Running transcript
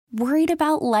Worried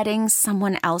about letting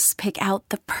someone else pick out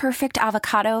the perfect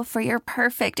avocado for your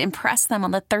perfect impress them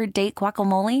on the third date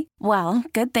guacamole? Well,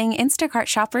 good thing Instacart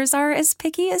shoppers are as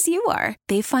picky as you are.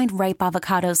 They find ripe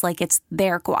avocados like it's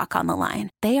their guac on the line.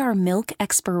 They are milk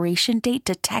expiration date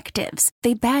detectives.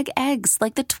 They bag eggs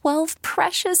like the 12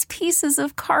 precious pieces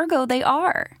of cargo they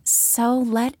are. So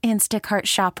let Instacart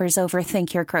shoppers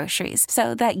overthink your groceries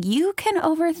so that you can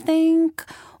overthink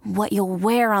what you'll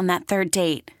wear on that third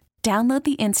date. Download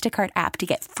the Instacart app to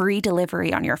get free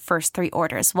delivery on your first 3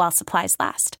 orders while supplies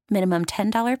last. Minimum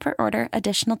 $10 per order.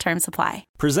 Additional terms apply.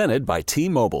 Presented by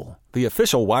T-Mobile, the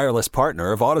official wireless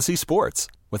partner of Odyssey Sports.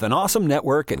 With an awesome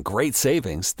network and great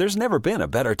savings, there's never been a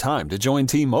better time to join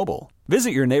T-Mobile. Visit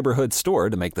your neighborhood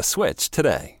store to make the switch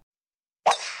today.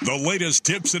 The latest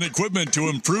tips and equipment to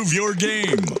improve your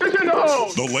game.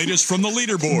 The latest from the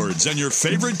leaderboards and your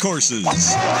favorite courses.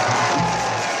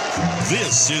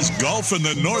 This is Golf in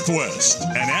the Northwest,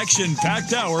 an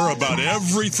action-packed hour about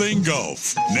everything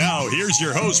golf. Now, here's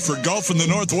your host for Golf in the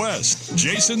Northwest,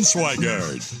 Jason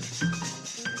Swigard.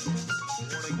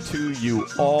 Good morning to you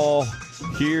all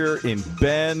here in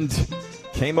Bend.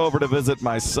 Came over to visit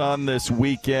my son this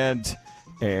weekend,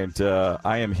 and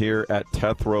I am here at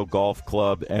Tetherow Golf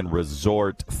Club and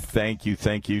Resort. Thank you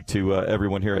to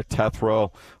everyone here at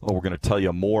Tetherow. We're going to tell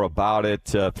you more about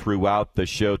it throughout the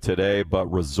show today, but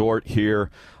Resort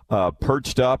here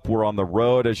perched up. We're on the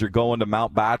road as you're going to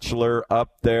Mount Bachelor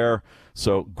up there.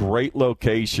 So great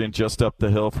location just up the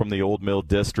hill from the Old Mill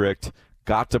District.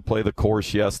 Got to play the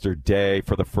course yesterday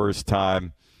for the first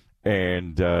time,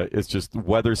 and it's just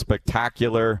weather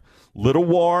spectacular. Little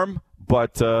warm,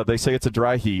 but they say it's a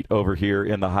dry heat over here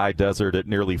in the high desert at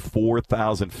nearly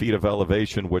 4,000 feet of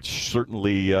elevation, which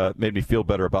certainly made me feel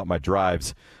better about my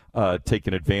drives,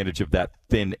 taking advantage of that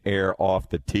thin air off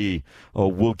the tee.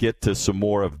 We'll get to some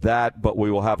more of that, but we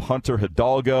will have Hunter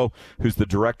Hidalgo, who's the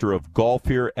director of golf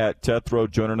here at Tetherow,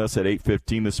 joining us at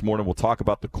 8:15 this morning. We'll talk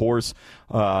about the course.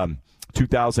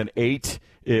 2008,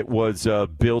 it was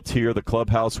built here. The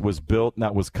clubhouse was built, and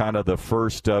that was kind of the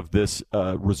first of this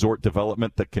resort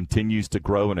development that continues to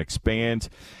grow and expand.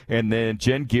 And then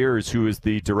Jen Geers, who is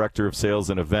the director of sales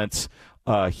and events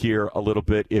here a little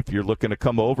bit. If you're looking to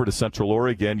come over to Central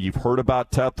Oregon, you've heard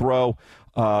about Tetherow.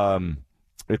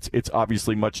 It's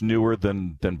obviously much newer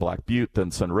than Black Butte,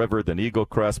 than Sun River, than Eagle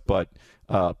Crest, but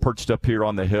perched up here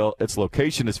on the hill. Its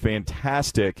location is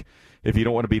fantastic. If you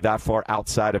don't want to be that far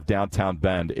outside of downtown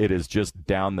Bend, it is just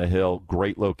down the hill.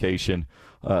 Great location.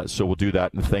 So we'll do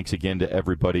that. And thanks again to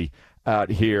everybody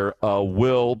out here.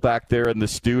 Will, back there in the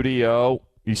studio,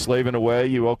 you slaving away?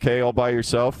 You okay all by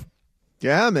yourself?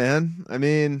 Yeah, man. I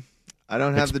mean, I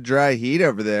don't have the dry heat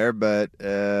over there, but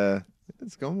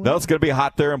it's going well. No, it's going to be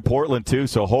hot there in Portland, too.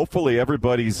 So hopefully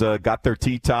everybody's got their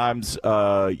tee times.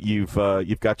 You've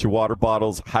got your water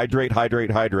bottles. Hydrate.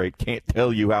 Can't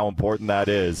tell you how important that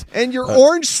is. And your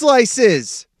orange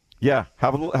slices. Yeah,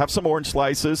 have some orange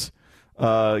slices.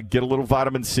 Get a little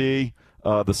vitamin C.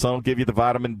 The sun will give you the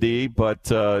vitamin D,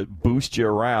 but boost you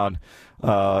around.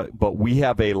 But we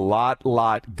have a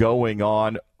lot going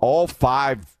on. All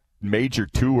 5 major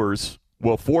tours.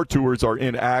 Well, 4 tours are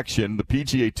in action. The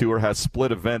PGA Tour has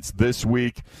split events this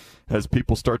week as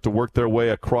people start to work their way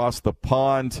across the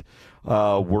pond.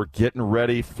 We're getting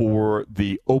ready for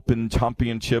the Open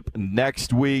Championship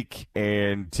next week,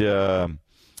 and so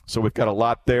we've got a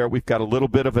lot there. We've got a little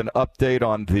bit of an update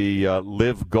on the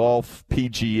Live Golf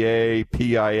PGA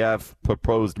PIF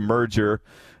proposed merger,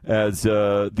 as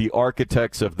the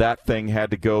architects of that thing had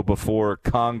to go before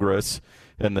Congress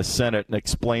and the Senate and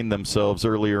explain themselves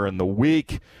earlier in the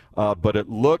week. But it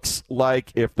looks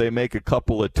like if they make a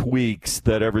couple of tweaks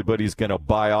that everybody's going to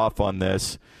buy off on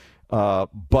this.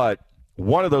 But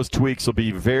one of those tweaks will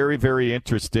be very, very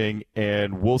interesting,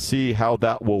 and we'll see how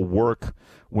that will work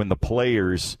when the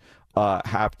players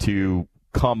have to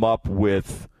come up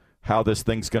with how this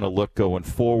thing's going to look going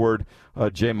forward.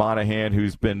 Jay Monahan,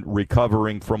 who's been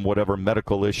recovering from whatever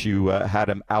medical issue had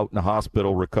him out in the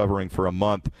hospital recovering for a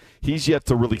month, he's yet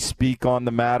to really speak on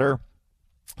the matter.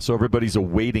 So everybody's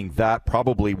awaiting that.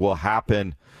 Probably will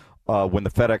happen when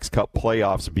the FedEx Cup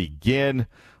playoffs begin,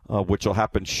 which will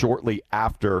happen shortly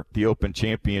after the Open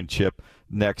Championship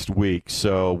next week.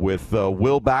 So with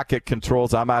Will back at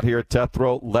controls, I'm out here at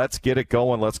Tetherow. Let's get it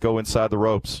going. Let's go inside the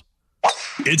ropes.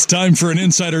 It's time for an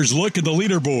insider's look at the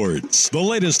leaderboards, the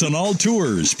latest on all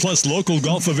tours, plus local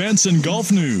golf events and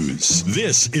golf news.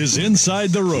 This is Inside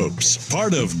the Ropes,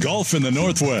 part of Golf in the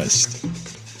Northwest.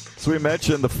 So we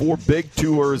mentioned the 4 big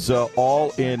tours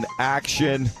all in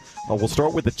action. We'll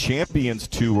start with the Champions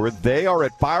Tour. They are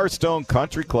at Firestone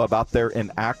Country Club out there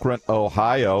in Akron,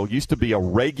 Ohio. Used to be a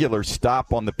regular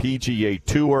stop on the PGA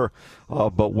Tour,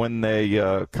 but when they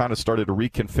kind of started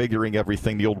reconfiguring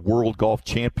everything, the old World Golf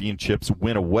Championships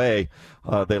went away.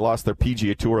 They lost their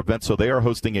PGA Tour event, so they are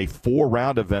hosting a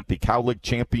 4-round event, the Cowlick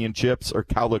Championships, or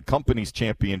Cowlick Companies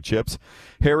Championships.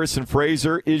 Harrison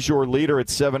Fraser is your leader at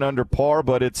 7 under par,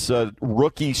 but it's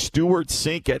rookie Stuart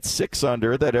Sink at 6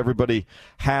 under that everybody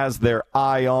has their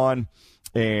eye on,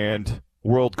 and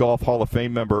World Golf Hall of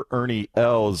Fame member Ernie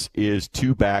Els is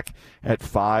 2 back at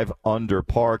 5 under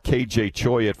par. KJ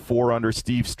Choi at 4 under.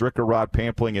 Steve Stricker, Rod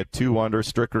Pampling at 2 under.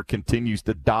 Stricker continues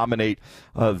to dominate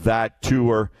that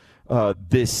tour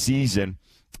this season.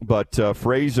 But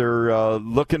Fraser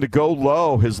looking to go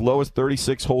low. His lowest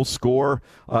 36-hole score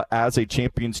as a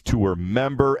Champions Tour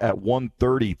member at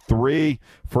 133.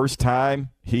 First time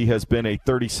he has been a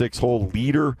 36-hole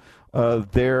leader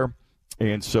there.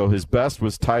 And so his best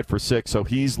was tied for 6. So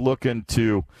he's looking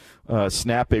to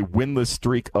snap a winless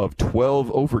streak of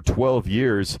over 12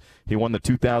 years. He won the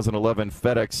 2011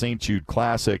 FedEx St. Jude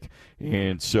Classic.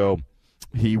 And so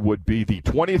he would be the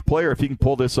 20th player, if he can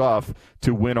pull this off,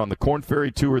 to win on the Korn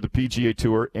Ferry Tour, the PGA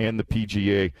Tour, and the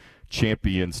PGA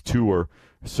Champions Tour.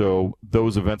 So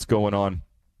those events going on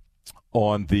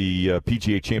the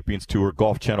PGA Champions Tour.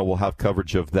 Golf Channel will have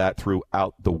coverage of that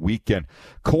throughout the weekend.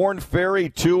 Korn Ferry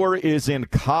Tour is in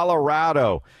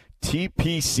Colorado,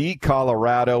 TPC,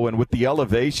 Colorado, and with the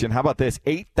elevation, how about this?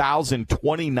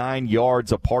 8,029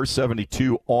 yards, a par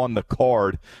 72 on the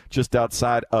card just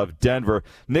outside of Denver.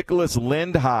 Nicholas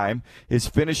Lindheim is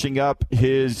finishing up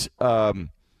his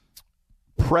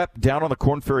prep down on the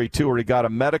Korn Ferry Tour. He got a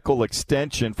medical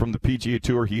extension from the PGA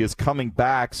Tour. He is coming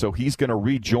back, so he's going to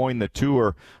rejoin the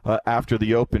tour after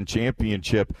the Open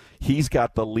Championship. He's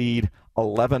got the lead,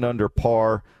 11 under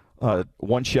par,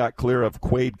 1 shot clear of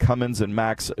Quade Cummins and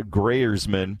Max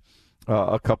Greyersman.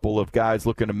 A couple of guys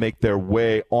looking to make their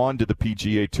way onto the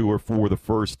PGA Tour for the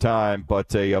first time,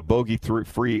 but a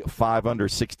bogey-free 5 under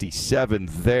 67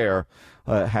 there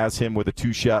has him with a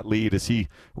 2-shot lead as he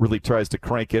really tries to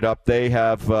crank it up. They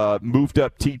have moved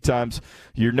up tee times.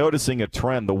 You're noticing a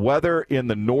trend. The weather in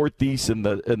the Northeast and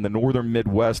in the northern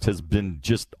Midwest has been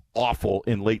just awful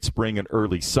in late spring and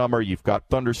early summer. You've got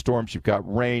thunderstorms, you've got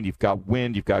rain, you've got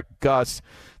wind, you've got gusts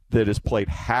that has played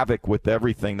havoc with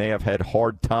everything. They have had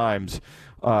hard times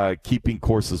keeping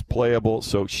courses playable.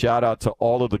 So shout out to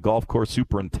all of the golf course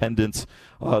superintendents.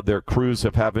 Their crews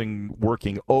have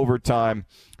working overtime,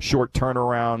 short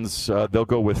turnarounds. They'll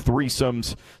go with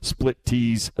threesomes, split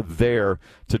tees there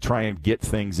to try and get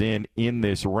things in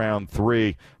this round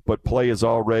 3. But play is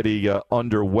already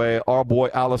underway. Our boy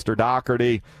Alistair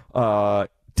Doherty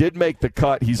did make the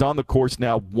cut. He's on the course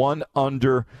now, 1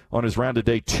 under on his round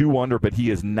today, 2 under, but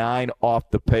he is 9 off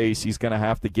the pace. He's going to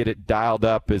have to get it dialed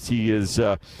up as he is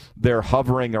there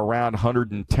hovering around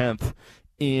 110th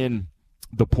in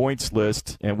the points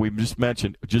list. And we just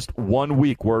mentioned just 1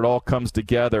 week where it all comes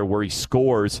together, where he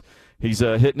scores. He's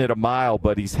hitting it a mile,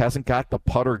 but he hasn't got the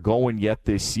putter going yet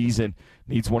this season.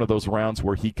 Needs one of those rounds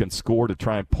where he can score to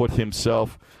try and put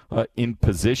himself in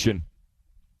position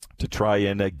to try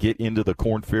and get into the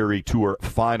Korn Ferry Tour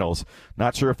finals.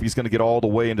 Not sure if he's going to get all the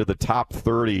way into the top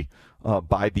 30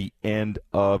 by the end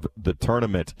of the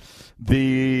tournament.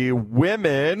 The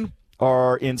women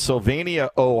are in Sylvania,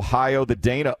 Ohio, the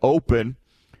Dana Open,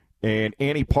 and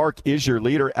Annie Park is your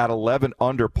leader at 11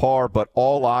 under par, but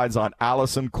all eyes on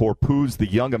Allison Corpuz. The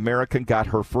young American got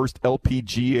her first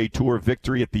LPGA Tour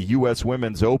victory at the U.S.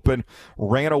 Women's Open,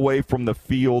 ran away from the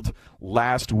field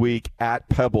last week at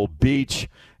Pebble Beach,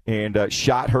 and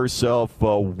shot herself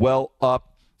well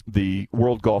up the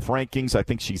World Golf Rankings. I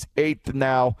think she's 8th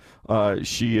now.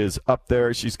 She is up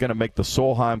there. She's going to make the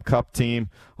Solheim Cup team.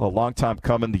 A long time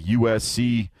coming, the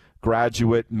USC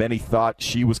graduate. Many thought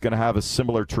she was going to have a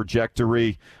similar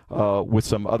trajectory with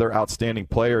some other outstanding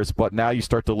players, but now you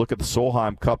start to look at the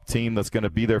Solheim Cup team that's going to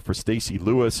be there for Stacey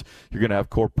Lewis. You're going to have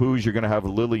Corpuz. You're going to have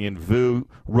Lillian Vu.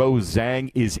 Rose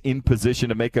Zhang is in position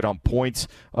to make it on points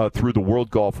through the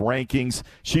World Golf Rankings.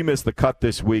 She missed the cut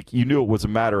this week. You knew it was a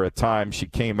matter of time. She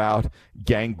came out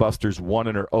gangbusters, won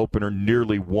in her opener,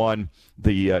 nearly won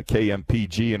the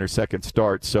KMPG in her second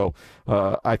start. So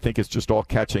I think it's just all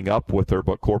catching up with her.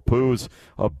 But Corpuz,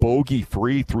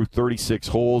 bogey-free through 36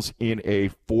 holes in a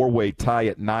 4-way tie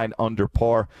at 9 under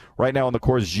par. Right now on the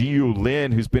course, Jiu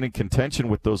Lin, who's been in contention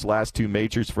with those last 2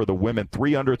 majors for the women,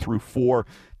 3 under through 4,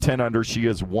 10 under. She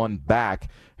has 1 back.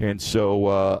 And so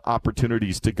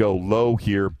opportunities to go low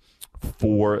here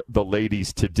for the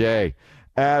ladies today.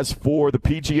 as for the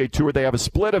PGA Tour, they have a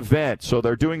split event. So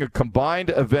they're doing a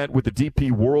combined event with the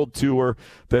DP World Tour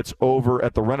that's over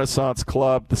at the Renaissance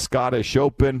Club, the Scottish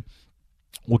Open.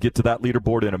 We'll get to that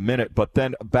leaderboard in a minute. But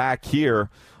then back here,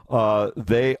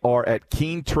 they are at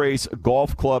Keene Trace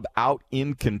Golf Club out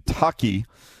in Kentucky.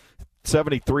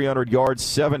 7,300 yards,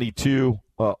 72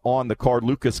 on the card.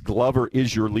 Lucas Glover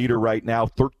is your leader right now,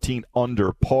 13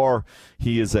 under par.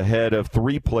 He is ahead of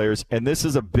 3 players, and this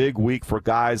is a big week for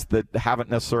guys that haven't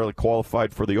necessarily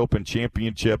qualified for the Open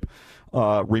Championship.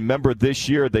 Remember, this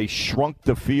year they shrunk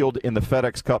the field in the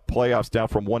FedEx Cup playoffs down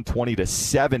from 120 to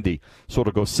 70. So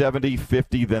it'll go 70,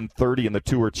 50, then 30 in the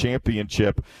Tour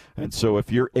Championship. And so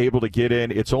if you're able to get in,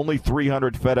 it's only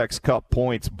 300 FedEx Cup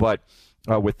points, but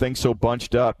with things so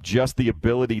bunched up, just the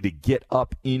ability to get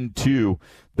up into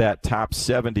that top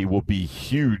 70 will be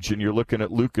huge. And you're looking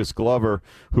at Lucas Glover,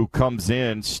 who comes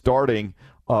in starting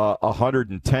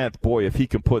 110th. Boy, if he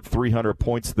can put 300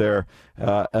 points there,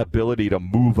 ability to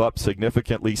move up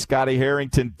significantly. Scotty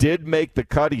Harrington did make the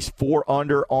cut. He's 4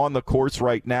 under on the course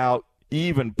right now,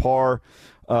 even par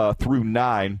through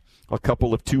 9, a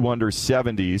couple of 2 under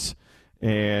 70s.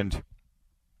 And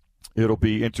it'll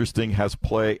be interesting as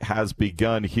play has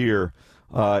begun here.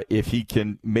 If he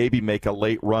can maybe make a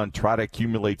late run, try to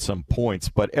accumulate some points.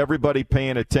 But everybody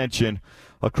paying attention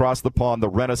across the pond, the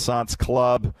Renaissance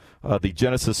Club, the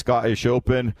Genesis Scottish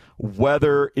Open.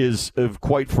 Weather is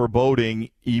quite foreboding,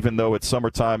 even though it's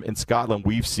summertime in Scotland.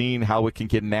 We've seen how it can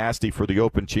get nasty for the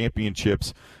Open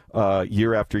Championships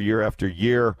year after year after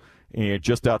year. And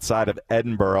just outside of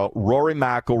Edinburgh, Rory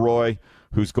McIlroy,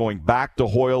 who's going back to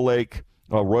Hoyle Lake,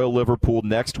 Royal Liverpool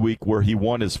next week, where he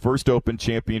won his first Open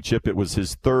Championship. It was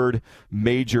his 3rd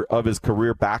major of his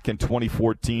career back in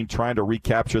 2014, trying to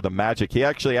recapture the magic. He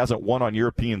actually hasn't won on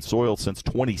European soil since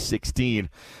 2016,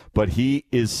 but he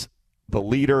is the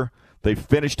leader. They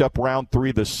finished up round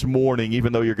 3 this morning,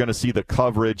 even though you're going to see the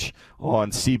coverage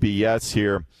on CBS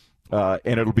here.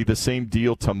 And it'll be the same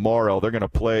deal tomorrow. They're going to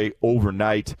play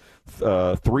overnight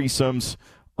threesomes.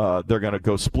 They're going to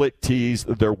go split tees.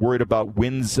 They're worried about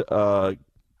winds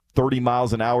 30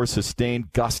 miles an hour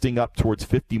sustained, gusting up towards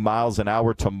 50 miles an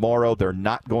hour tomorrow. They're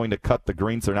not going to cut the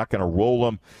greens. They're not going to roll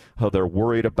them. They're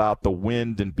worried about the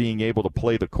wind and being able to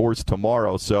play the course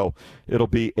tomorrow. So it'll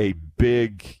be a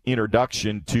big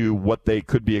introduction to what they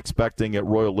could be expecting at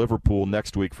Royal Liverpool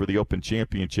next week for the Open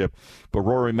Championship. But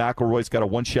Rory McIlroy's got a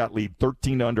 1-shot lead,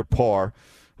 13 under par.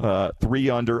 3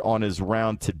 under on his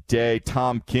round today.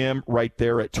 Tom Kim right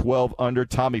there at 12 under.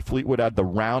 Tommy Fleetwood had the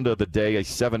round of the day, a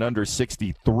 7 under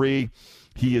 63.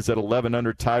 He is at 11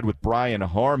 under, tied with Brian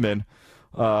Harman.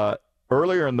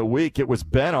 Earlier in the week, it was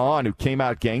Ben On who came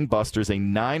out gangbusters, a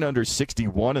 9 under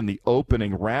 61 in the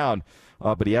opening round,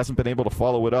 but he hasn't been able to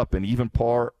follow it up. An even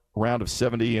par round of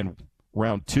 70 in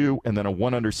round 2, and then a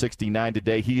 1 under 69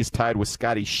 today. He is tied with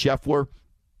Scotty Scheffler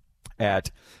at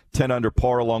 10 under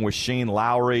par, along with Shane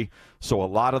Lowry. So a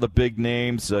lot of the big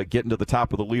names getting to the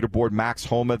top of the leaderboard. Max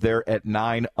Homa there at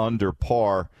 9 under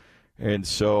par. And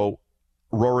so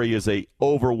Rory is a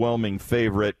overwhelming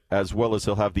favorite, as well as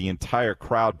he'll have the entire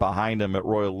crowd behind him at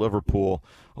Royal Liverpool,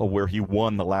 where he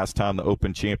won the last time the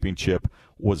Open Championship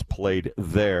was played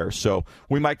there. So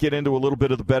we might get into a little bit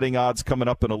of the betting odds coming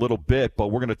up in a little bit, but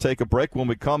we're going to take a break. When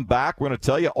we come back, we're going to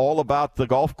tell you all about the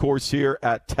golf course here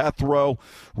at Tetherow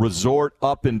Resort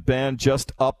up in Bend,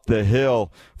 just up the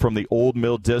hill from the Old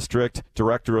Mill District.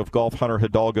 Director of Golf, Hunter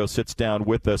Hidalgo, sits down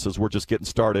with us as we're just getting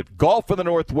started. Golf in the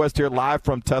Northwest here, live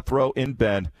from Tetherow in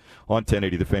Bend on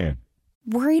 1080 The Fan.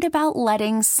 Worried about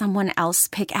letting someone else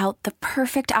pick out the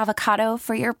perfect avocado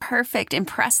for your perfect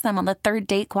impress them on the third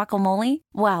date guacamole?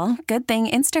 Well, good thing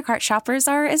Instacart shoppers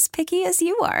are as picky as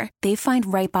you are. They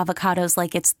find ripe avocados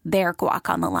like it's their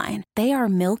guac on the line. They are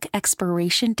milk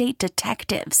expiration date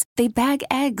detectives. They bag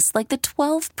eggs like the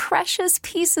 12 precious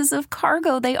pieces of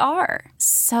cargo they are.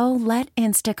 So let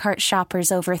Instacart shoppers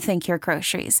overthink your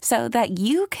groceries so that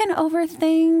you can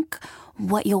overthink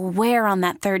what you'll wear on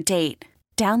that third date.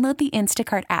 Download the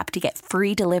Instacart app to get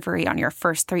free delivery on your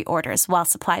first 3 orders while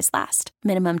supplies last.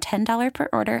 Minimum $10 per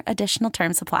order. Additional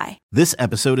terms apply. This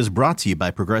episode is brought to you by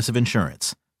Progressive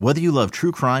Insurance. Whether you love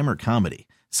true crime or comedy,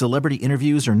 celebrity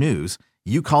interviews or news,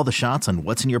 you call the shots on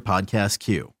what's in your podcast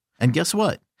queue. And guess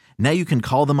what? Now you can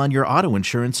call them on your auto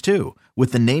insurance too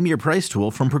with the Name Your Price tool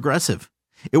from Progressive.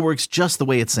 It works just the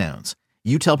way it sounds.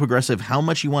 You tell Progressive how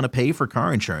much you want to pay for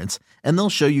car insurance, and they'll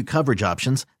show you coverage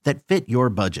options that fit your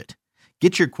budget.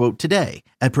 Get your quote today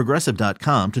at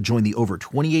Progressive.com to join the over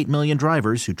 28 million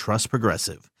drivers who trust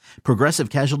Progressive. Progressive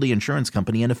Casualty Insurance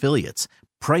Company and Affiliates.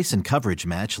 Price and coverage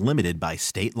match limited by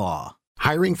state law.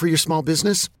 Hiring for your small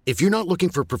business? If you're not looking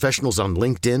for professionals on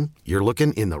LinkedIn, you're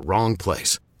looking in the wrong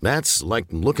place. That's like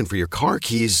looking for your car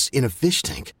keys in a fish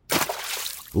tank.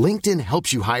 LinkedIn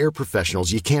helps you hire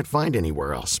professionals you can't find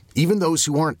anywhere else, even those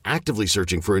who aren't actively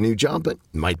searching for a new job but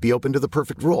might be open to the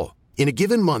perfect role. In a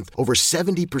given month, over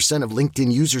 70% of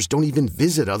LinkedIn users don't even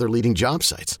visit other leading job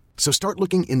sites. So start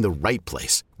looking in the right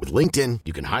place. With LinkedIn,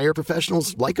 you can hire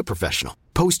professionals like a professional.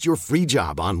 Post your free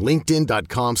job on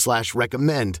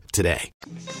linkedin.com/recommend today.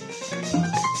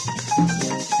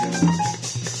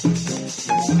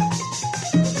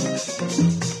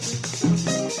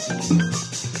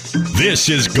 This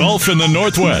is Golf in the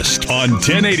Northwest on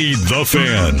 1080 The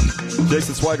Fan.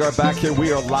 Jason Swigart back here.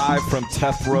 We are live from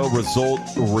Tetherow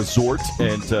Resort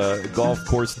and golf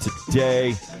course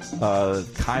today.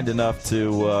 Kind enough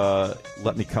to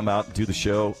let me come out and do the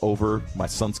show over. My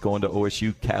son's going to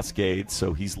OSU Cascade,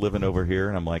 so he's living over here,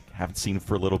 and I'm like, haven't seen him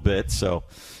for a little bit, so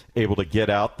able to get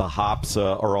out. The hops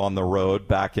are on the road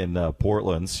back in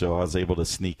Portland, so I was able to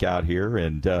sneak out here.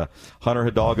 And Hunter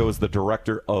Hidalgo is the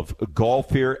director of golf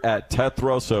here at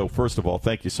Tetherow. So first of all,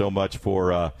 thank you so much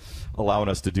for allowing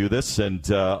us to do this and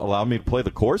allowing me to play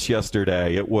the course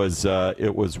yesterday. It was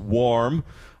warm,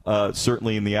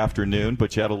 certainly in the afternoon,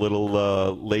 but you had a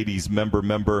little ladies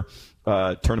member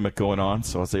tournament going on,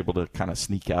 so I was able to kind of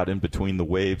sneak out in between the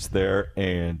waves there.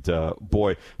 And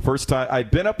boy, first time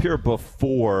I'd been up here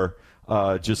before,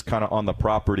 just kind of on the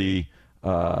property,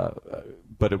 but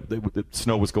the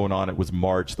snow was going on. It was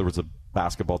March. There was a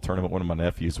basketball tournament one of my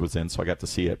nephews was in, so I got to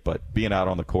see it. But being out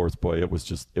on the course, boy, it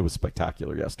was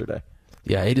spectacular yesterday.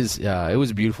 Yeah, it is. It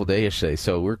was a beautiful day yesterday,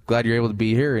 so we're glad you're able to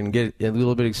be here and get a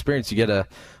little bit of experience. You get a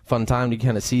fun time to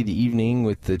kind of see the evening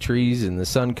with the trees and the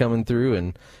sun coming through,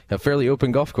 and a fairly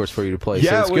open golf course for you to play.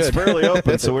 Yeah, so it was good. fairly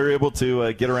open, so we were able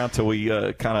to get around till we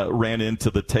kind of ran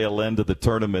into the tail end of the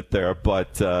tournament there.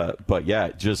 But yeah,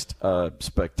 just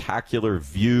spectacular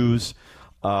views.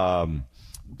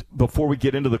 Before we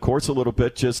get into the course a little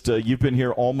bit, just you've been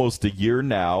here almost a year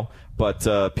now, but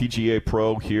PGA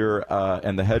Pro here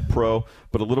and the head pro.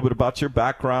 But a little bit about your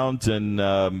background and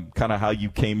kind of how you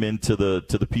came into the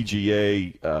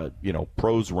PGA,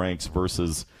 pros ranks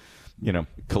versus,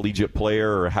 collegiate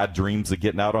player, or had dreams of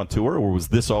getting out on tour, or was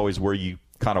this always where you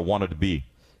kind of wanted to be?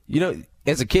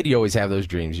 As a kid, you always have those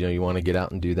dreams. You want to get out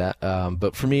and do that.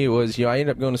 But for me, it was, I ended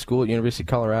up going to school at University of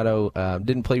Colorado.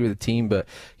 Didn't play with a team, but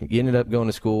ended up going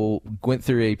to school. Went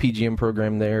through a PGM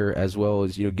program there, as well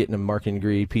as getting a marketing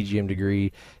degree, PGM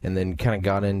degree, and then kind of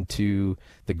got into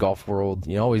the golf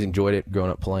world. Always enjoyed it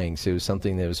growing up playing, so it was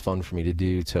something that was fun for me to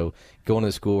do. So going to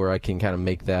the school where I can kind of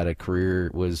make that a career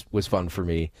was fun for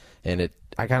me, and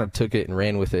I kind of took it and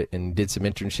ran with it and did some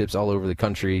internships all over the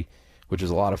country, which was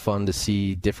a lot of fun to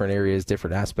see different areas,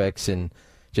 different aspects, and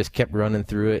just kept running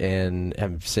through it, and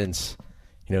have since,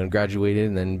 graduated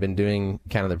and then been doing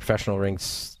kind of the professional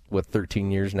ranks, 13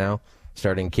 years now,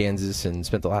 starting in Kansas, and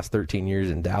spent the last 13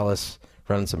 years in Dallas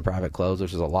running some private clubs,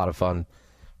 which is a lot of fun.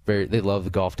 They love the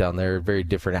golf down there, very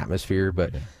different atmosphere,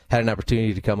 but had an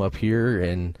opportunity to come up here,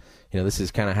 and this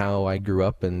is kind of how I grew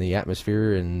up, in the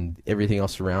atmosphere and everything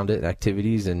else around it, and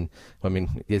activities. And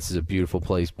this is a beautiful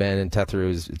place. Ben and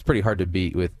Tetherow it's pretty hard to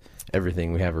beat with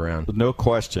everything we have around. No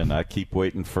question. I keep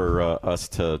waiting for us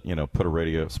to, put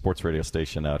a sports radio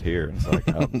station out here. It's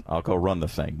like, I'll go run the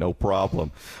thing. No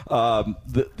problem.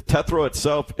 The Tetherow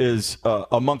itself is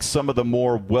amongst some of the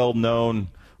more well-known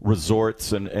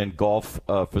resorts and golf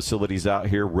facilities out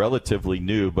here, relatively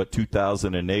new, but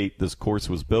 2008 this course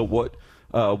was built.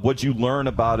 What'd you learn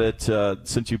about it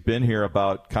since you've been here,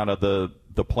 about kind of the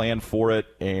plan for it,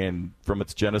 and from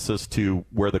its genesis to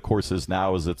where the course is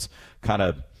now, as it's kind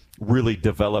of really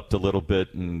developed a little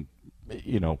bit and,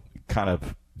 kind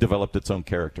of developed its own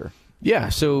character? Yeah,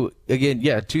 so again,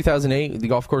 2008, the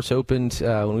golf course opened.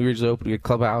 When we originally opened, we had a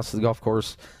clubhouse, the golf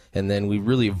course, and then we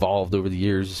really evolved over the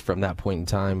years from that point in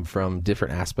time, from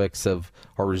different aspects of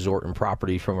our resort and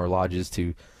property, from our lodges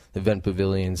to event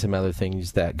pavilions, some other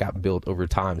things that got built over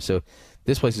time. So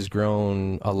this place has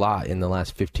grown a lot in the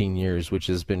last 15 years, which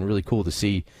has been really cool to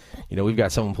see. We've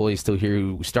got some employees still here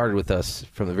who started with us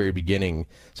from the very beginning.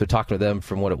 So talking to them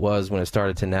from what it was when it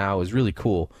started to now is really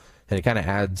cool. And it kind of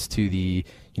adds to the,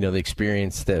 the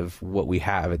experience of what we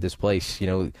have at this place.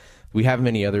 We have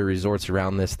many other resorts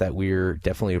around this that we're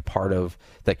definitely a part of,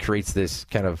 that creates this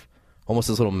kind of almost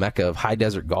this little mecca of high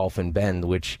desert golf in Bend,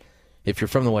 which, if you're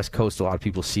from the West Coast, a lot of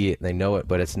people see it and they know it,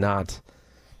 but it's not,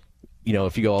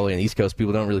 if you go all the way on the East Coast,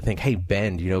 people don't really think, hey,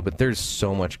 Bend, but there's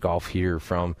so much golf here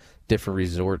from different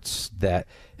resorts that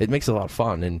it makes it a lot of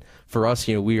fun. And for us,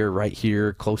 we are right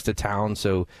here close to town,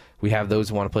 so we have those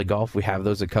who want to play golf. We have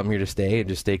those that come here to stay and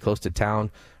just stay close to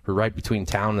town. We're right between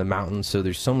town and the mountains, so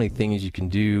there's so many things you can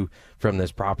do from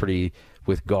this property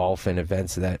with golf and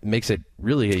events that makes it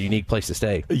really a unique place to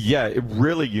stay. Yeah,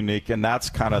 really unique, and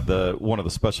that's kind of one of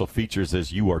the special features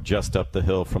is you are just up the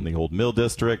hill from the old Mill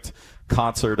District.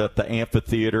 Concert at the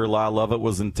amphitheater. I love it.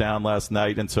 Was in town last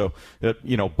night, and so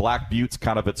Black Butte's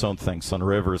kind of its own thing. Sun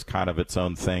River is kind of its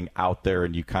own thing out there,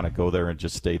 and you kind of go there and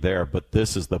just stay there. But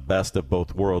this is the best of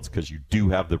both worlds because you do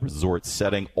have the resort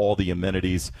setting. All the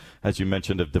amenities, as you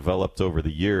mentioned, have developed over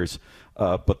the years.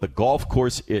 But the golf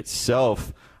course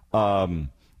itself, when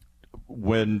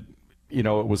it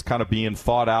was kind of being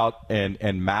thought out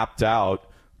and mapped out,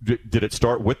 did it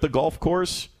start with the golf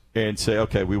course and say,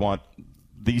 okay, we want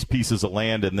these pieces of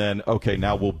land, and then, okay,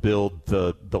 now we'll build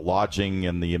the lodging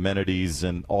and the amenities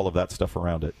and all of that stuff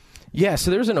around it? Yeah, so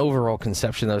there's an overall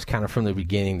conception that was kind of from the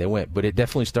beginning that went, but it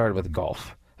definitely started with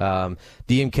golf.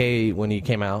 DMK, when he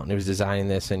came out and he was designing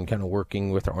this and kind of working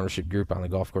with our ownership group on the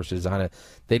golf course to design it,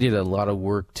 they did a lot of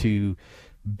work to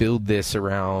build this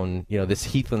around, this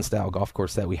Heathland-style golf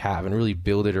course that we have and really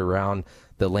build it around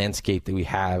the landscape that we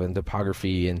have and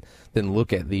topography, and then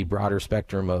look at the broader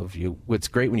spectrum of what's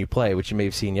great when you play, which you may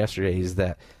have seen yesterday, is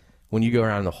that when you go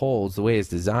around the holes, the way it's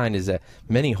designed is that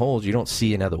many holes you don't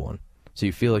see another one. So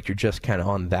you feel like you're just kind of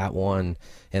on that one,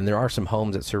 and there are some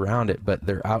homes that surround it, but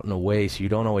they're out and away, so you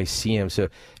don't always see them. So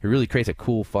it really creates a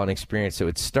cool, fun experience. So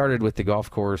it started with the golf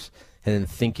course, and then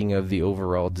thinking of the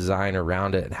overall design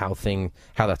around it and how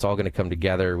that's all going to come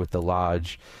together with the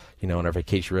lodge, and our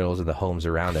vacation rentals and the homes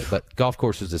around it. But golf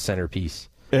course was the centerpiece.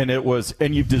 And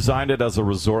you've designed it as a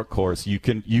resort course. You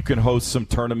can host some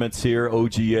tournaments here,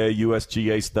 OGA,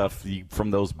 USGA stuff from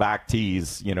those back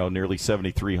tees, nearly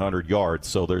 7,300 yards.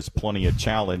 So there's plenty of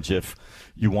challenge if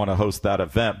you want to host that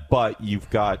event. But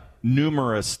you've got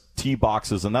numerous tee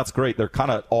boxes, and that's great. They're kind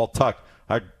of all tucked.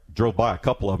 I drove by a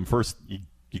couple of them. First,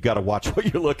 you got to watch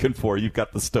what you're looking for. You've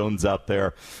got the stones out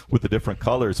there with the different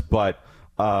colors, but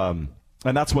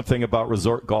and that's one thing about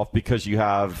resort golf, because you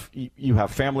have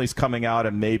families coming out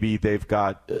and maybe they've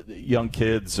got young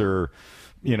kids or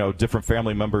different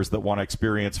family members that want to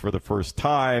experience for the first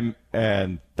time,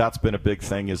 and that's been a big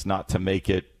thing, is not to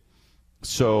make it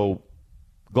so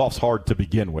golf's hard to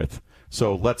begin with.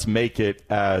 So let's make it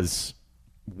as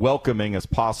welcoming as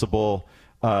possible.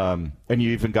 And you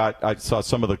even I saw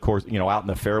some of the course, out in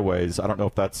the fairways. I don't know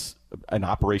if that's an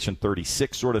Operation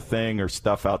 36 sort of thing or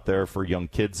stuff out there for young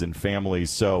kids and families,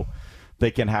 so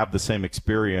they can have the same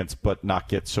experience but not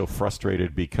get so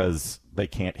frustrated because they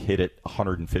can't hit it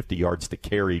 150 yards to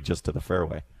carry just to the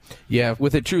fairway. Yeah,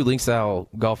 with a true link-style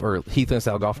golf or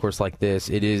Heathland-style golf course like this,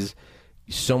 it is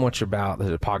so much about the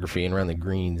topography and around the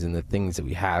greens and the things that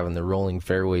we have and the rolling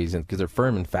fairways, and because they're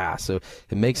firm and fast, so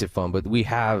it makes it fun. But we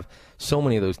have so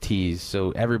many of those tees,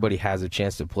 so everybody has a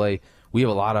chance to play. We have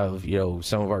a lot of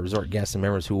some of our resort guests and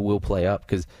members who will play up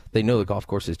because they know the golf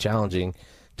course is challenging.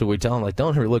 So we tell them,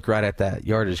 don't ever look right at that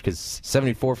yardage, because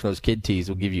 74 from those kid tees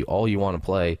will give you all you want to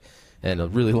play,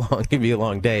 and give you a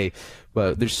long day.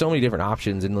 But there's so many different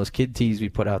options, and those kid tees we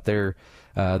put out there,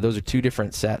 those are 2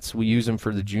 different sets. We use them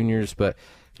for the juniors, but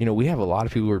we have a lot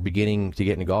of people who are beginning to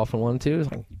get into golf and want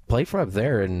to play from up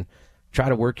there and try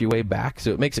to work your way back.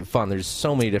 So it makes it fun. There's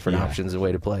so many different options and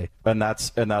way to play. And that's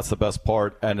the best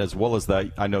part. And as well as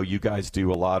that, I know you guys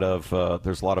do a lot of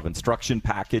there's a lot of instruction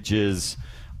packages.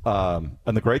 And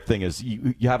the great thing is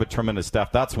you have a tremendous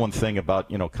staff. That's one thing about,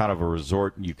 kind of a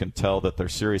resort, and you can tell that they're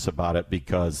serious about it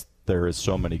because there is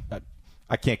so many.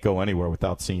 I can't go anywhere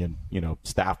without seeing,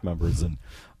 staff members, and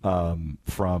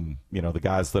from, the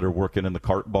guys that are working in the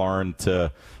cart barn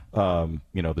to,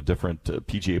 the different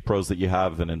PGA pros that you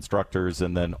have and instructors,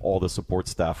 and then all the support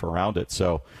staff around it.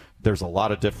 So there's a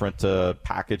lot of different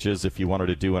packages. If you wanted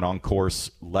to do an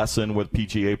on-course lesson with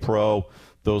PGA Pro,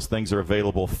 those things are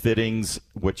available. Fittings,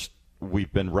 which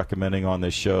we've been recommending on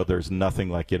this show, there's nothing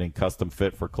like getting custom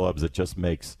fit for clubs. It just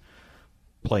makes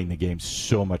playing the game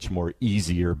so much more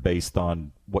easier based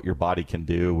on what your body can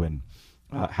do and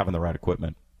having the right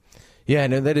equipment. Yeah,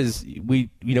 no, that is,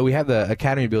 we have the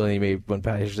academy building you may went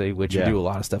past yesterday, which you do a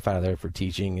lot of stuff out of there for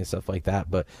teaching and stuff like that.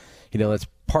 But, that's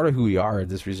part of who we are at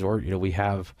this resort. We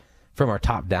have, from our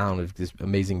top down, this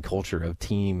amazing culture of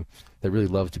team that really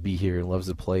loves to be here and loves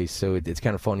the place. So it's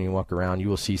kind of fun when you walk around. You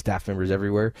will see staff members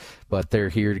everywhere, but they're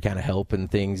here to kind of help and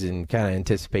things and kind of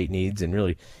anticipate needs and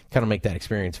really kind of make that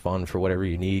experience fun for whatever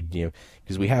you need,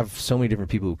 because we have so many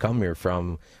different people who come here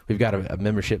from. We've got a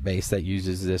membership base that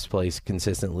uses this place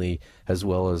consistently, as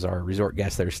well as our resort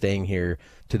guests that are staying here,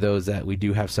 to those that we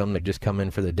do have some that just come in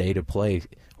for the day to play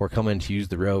or come in to use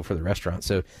the row for the restaurant.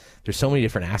 So there's so many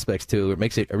different aspects to it. It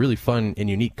makes it a really fun and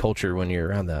unique culture when you're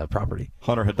around the property.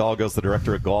 Hunter Hidalgo's Daniels, the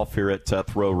director of golf here at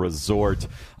Tetherow Resort.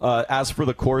 As for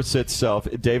the course itself,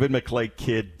 David McClay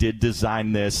Kidd did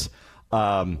design this.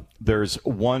 There's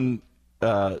one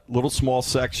little small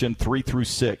section, 3 through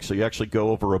 6, so you actually go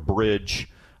over a bridge,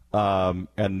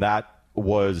 and that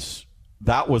was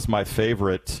my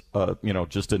favorite,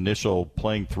 just initial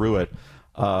playing through it.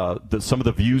 Some of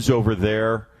the views over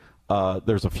there,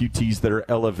 there's a few tees that are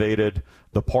elevated.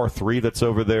 The par 3 that's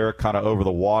over there, kind of over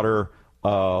the water,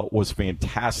 was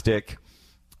fantastic.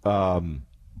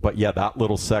 But, yeah, that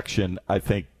little section, I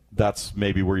think that's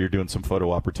maybe where you're doing some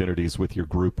photo opportunities with your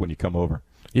group when you come over.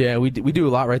 Yeah, we do a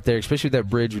lot right there, especially with that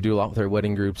bridge. We do a lot with our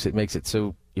wedding groups. It makes it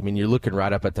so, you're looking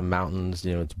right up at the mountains.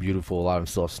 It's beautiful. A lot of them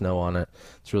still have snow on it.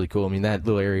 It's really cool. That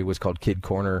little area was called Kidd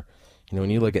Corner. When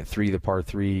you look at 3, the par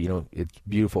 3, it's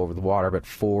beautiful over the water. But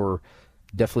 4,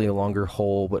 definitely a longer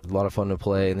hole, but a lot of fun to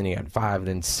play. And then you got 5, and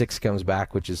then 6 comes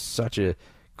back, which is such a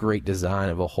great design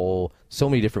of a hole. So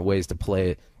many different ways to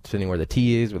play it, depending where the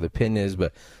tee is, where the pin is.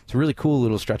 But it's a really cool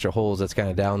little stretch of holes that's kind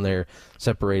of down there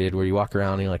separated where you walk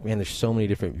around and you're like, man, there's so many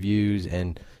different views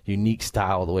and unique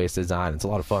style the way it's designed. It's a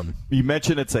lot of fun. You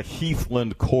mentioned it's a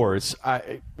heathland course.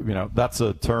 That's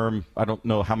a term I don't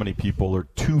know how many people are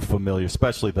too familiar,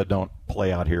 especially that don't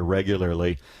play out here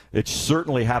regularly. It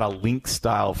certainly had a link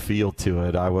style feel to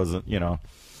it. I wasn't,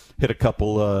 hit a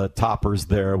couple toppers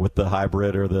there with the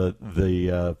hybrid or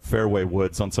the fairway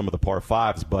woods on some of the par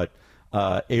 5s, but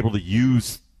able to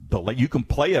use you can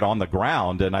play it on the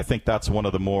ground, and I think that's one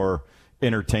of the more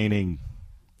entertaining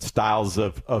styles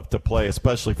of to play,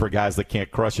 especially for guys that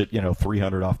can't crush it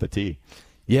 300 off the tee.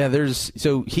 Yeah,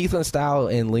 so Heathland style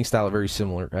and link style are very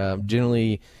similar.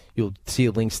 Generally you'll see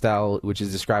a link style which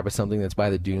is described as something that's by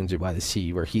the dunes or by the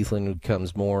sea, where Heathland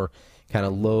becomes more kind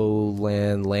of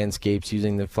lowland landscapes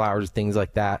using the flowers, things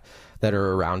like that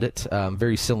are around it.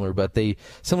 Very similar, but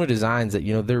similar designs that,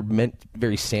 they're meant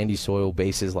very sandy soil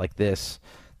bases like this,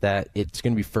 that it's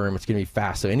going to be firm, it's going to be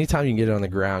fast. So anytime you can get it on the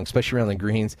ground, especially around the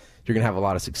greens, you're going to have a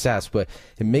lot of success, but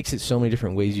it makes it so many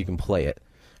different ways you can play it.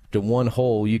 To one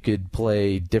hole, you could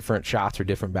play different shots or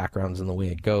different backgrounds in the way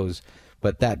it goes,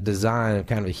 but that design of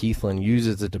kind of a Heathland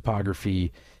uses the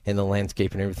topography and the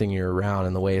landscape and everything you're around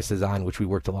and the way it's designed, which we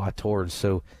worked a lot towards.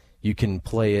 So you can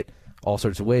play it all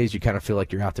sorts of ways. You kind of feel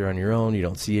like you're out there on your own. You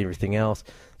don't see everything else.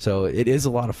 So it is a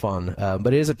lot of fun.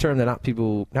 But it is a term that not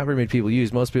very many people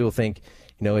use. Most people think,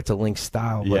 it's a link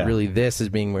style, but really this is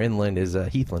being inland is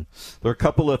Heathland. There are a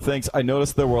couple of things. I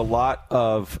noticed there were a lot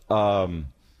of kind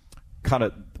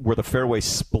of where the fairway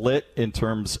split in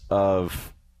terms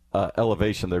of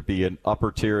elevation. There'd be an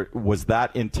upper tier. Was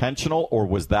that intentional, or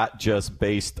was that just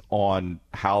based on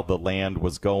how the land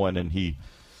was going? And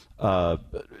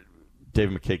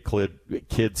David McClay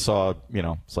Kidd saw,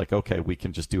 it's like, okay, we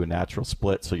can just do a natural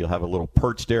split. So you'll have a little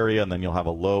perched area, and then you'll have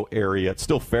a low area. It's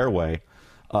still fairway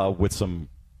with some,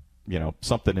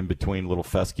 something in between, little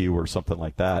fescue or something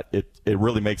like that. It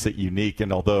really makes it unique.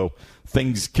 And although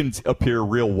things can appear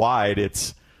real wide,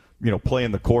 it's,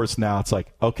 playing the course now, it's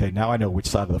like, okay, now I know which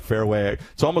side of the fairway.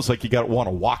 It's almost like you want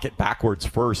to walk it backwards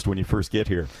first when you first get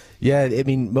here. Yeah,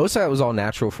 most of that was all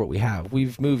natural for what we have.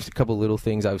 We've moved a couple little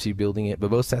things, obviously, building it,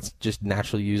 but most of that's just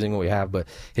naturally using what we have. But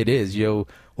it is,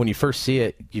 when you first see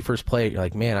it, you first play it, you're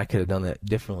like, man, I could have done that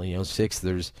differently. 6,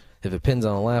 if it pins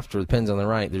on the left or the pins on the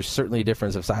right, there's certainly a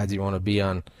difference of sides you want to be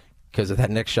on, because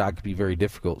that next shot could be very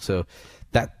difficult. So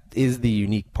that is the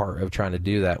unique part of trying to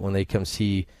do that when they come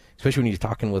see, especially when you're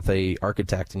talking with a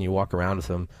architect and you walk around with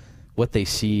them, what they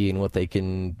see and what they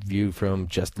can view from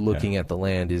just looking at the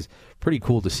land is pretty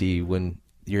cool to see when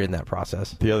you're in that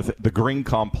process. The other the green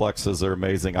complexes are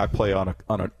amazing. I play on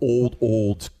an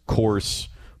old course,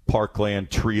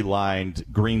 parkland, tree-lined.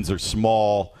 Greens are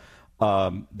small.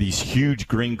 These huge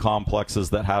green complexes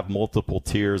that have multiple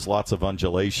tiers, lots of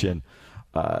undulation,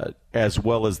 as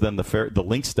well as then the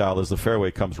link style as the fairway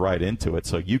comes right into it.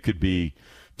 So you could be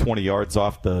 20 yards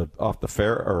off the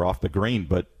fair or off the green,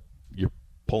 but you're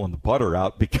pulling the putter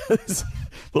out because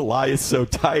the lie is so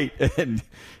tight,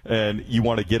 and you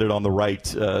want to get it on the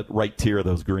right tier of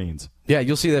those greens. Yeah,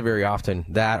 you'll see that very often.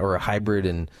 That or a hybrid,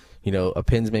 and a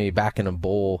pin's maybe back in a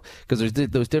bowl, because there's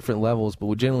those different levels.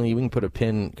 But generally, we can put a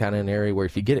pin kind of in an area where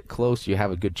if you get it close, you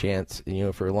have a good chance.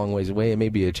 For a long ways away, it may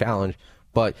be a challenge,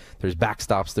 but there's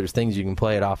backstops, there's things you can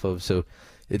play it off of. So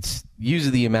it's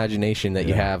use the imagination that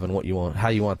you have and what you want, how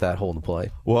you want that hole to play.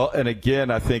 Well, and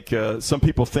again, I think some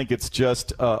people think it's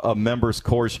just a members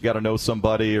course. You got to know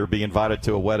somebody or be invited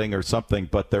to a wedding or something,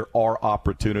 but there are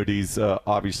opportunities,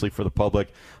 obviously, for the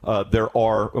public. There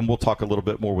are, and we'll talk a little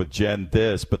bit more with Jen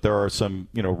but there are some,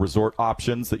 resort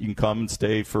options that you can come and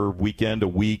stay for a week,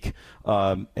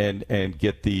 and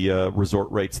get the resort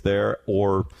rates there,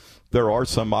 or there are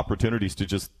some opportunities to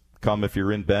just come if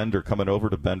you're in Bend or coming over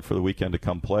to Bend for the weekend to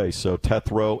come play. So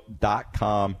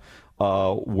Tetherow.com.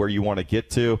 Where you want to get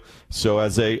to. So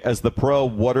as the pro,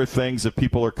 what are things if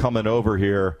people are coming over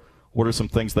here, what are some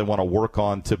things they want to work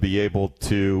on to be able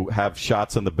to have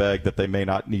shots in the bag that they may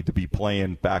not need to be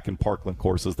playing back in Parkland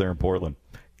courses there in Portland?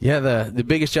 Yeah, the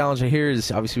biggest challenge here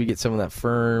is obviously we get some of that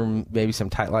firm, maybe some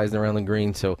tight lies around the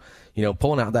green. So,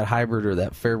 pulling out that hybrid or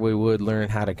that fairway wood, learning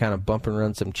how to kind of bump and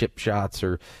run some chip shots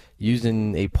or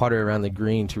using a putter around the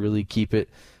green to really keep it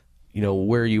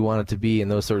where you want it to be, and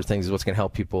those sort of things is what's going to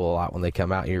help people a lot when they come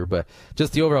out here. But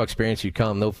just the overall experience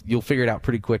you'll figure it out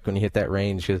pretty quick when you hit that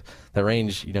range, because that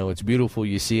range, it's beautiful.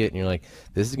 You see it, and you're like,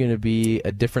 this is going to be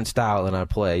a different style than I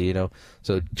play,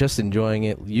 So just enjoying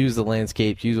it, use the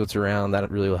landscape, use what's around.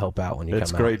 That really will help out when you come out.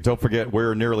 It's great. Don't forget,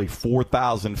 we're nearly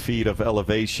 4,000 feet of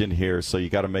elevation here, so you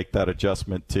got to make that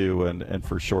adjustment too. And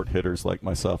for short hitters like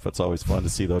myself, it's always fun to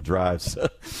see those drives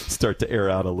start to air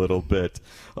out a little bit.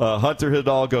 Hunter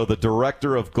Hidalgo, the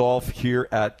director of golf here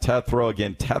at Tetherow.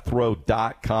 Again,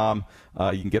 Tetherow.com.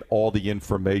 You can get all the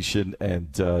information,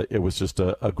 and it was just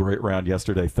a great round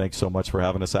yesterday. Thanks so much for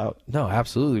having us out. No,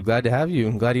 absolutely. Glad to have you.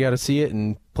 I'm glad you got to see it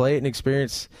and play it and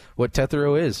experience what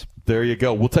Tetherow is. There you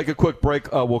go. We'll take a quick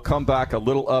break. We'll come back, a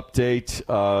little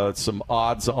update. Some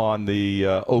odds on the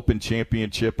Open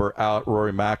Championship are out.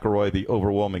 Rory McIlroy, the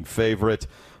overwhelming favorite.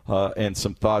 And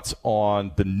some thoughts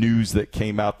on the news that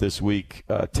came out this week,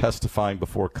 testifying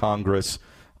before Congress,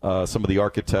 some of the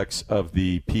architects of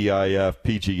the PIF,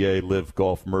 PGA, Live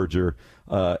Golf merger,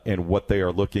 and what they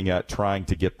are looking at trying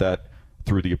to get that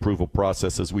through the approval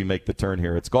process as we make the turn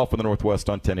here. It's Golf in the Northwest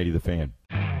on 1080 The Fan.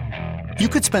 You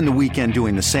could spend the weekend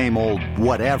doing the same old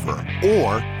whatever,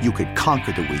 or you could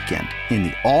conquer the weekend in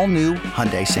the all-new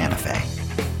Hyundai Santa Fe.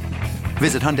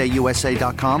 Visit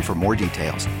HyundaiUSA.com for more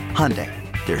details. Hyundai.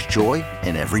 There's joy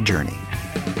in every journey.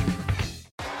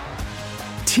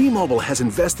 T-Mobile has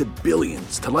invested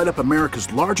billions to light up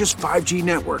America's largest 5G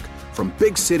network, from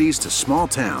big cities to small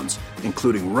towns,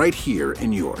 including right here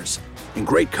in yours. And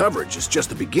great coverage is just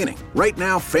the beginning. Right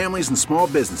now, families and small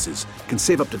businesses can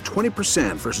save up to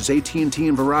 20% versus AT&T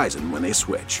and Verizon when they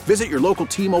switch. Visit your local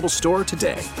T-Mobile store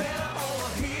today.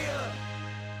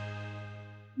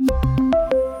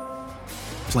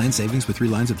 Plan savings with 3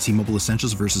 lines of T-Mobile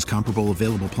Essentials versus comparable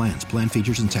available plans. Plan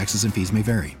features and taxes and fees may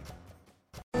vary.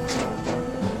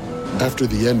 After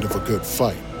the end of a good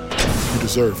fight, you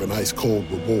deserve an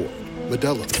ice-cold reward.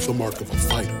 Modelo is the mark of a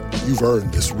fighter. You've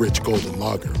earned this rich golden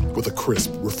lager with a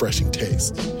crisp, refreshing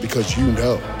taste. Because you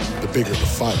know, the bigger the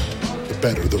fight, the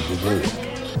better the reward.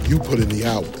 You put in the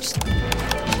hours,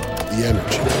 the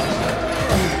energy,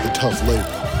 the tough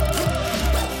labor.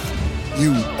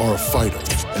 You are a fighter,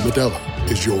 and Modelo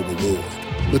is your reward.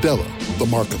 Modelo, the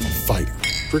mark of a fighter.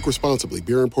 Drink responsibly.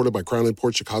 Beer imported by Crown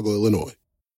Imports, Chicago, Illinois.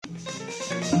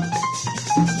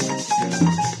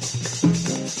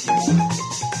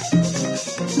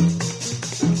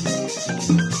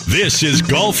 This is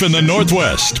Golf in the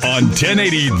Northwest on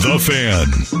 1080 The Fan.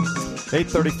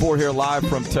 8:34 here live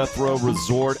from Tetherow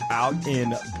Resort out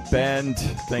in Bend.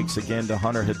 Thanks again to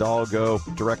Hunter Hidalgo,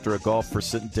 Director of Golf, for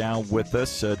sitting down with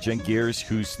us. Jen Geers,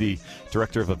 who's the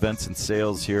Director of Events and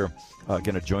Sales here,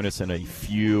 going to join us in a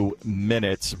few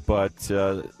minutes. But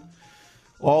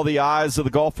all the eyes of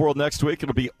the golf world next week,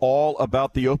 it'll be all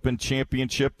about the Open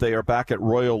Championship. They are back at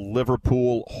Royal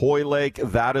Liverpool Hoylake.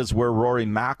 That is where Rory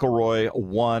McIlroy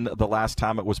won the last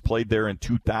time it was played there in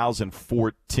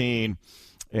 2014.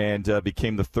 And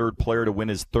became the third player to win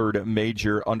his third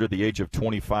major under the age of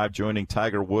 25, joining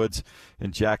Tiger Woods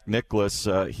and Jack Nicklaus.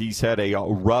 He's had a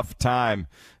rough time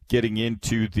getting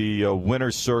into the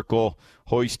winner's circle,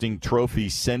 hoisting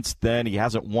trophies since then. He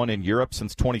hasn't won in Europe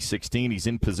since 2016. He's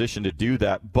in position to do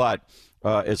that. But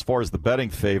as far as the betting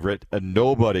favorite,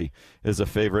 nobody is a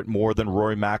favorite more than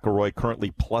Rory McIlroy,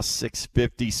 currently plus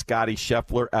 650. Scotty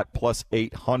Scheffler at plus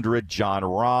 800. John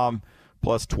Rahm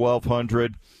plus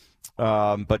 1,200.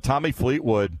 But Tommy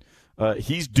Fleetwood,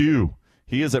 he's due.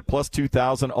 He is at plus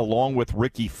 2,000 along with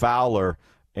Ricky Fowler.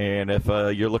 And if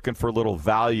you're looking for a little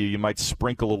value, you might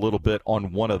sprinkle a little bit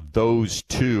on one of those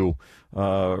two.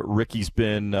 Ricky's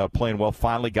been playing well,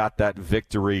 finally got that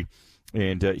victory,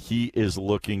 and he is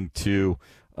looking to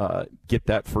get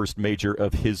that first major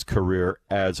of his career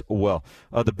as well.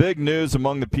 The big news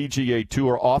among the PGA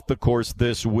Tour off the course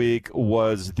this week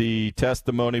was the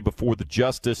testimony before the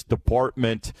Justice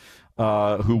Department,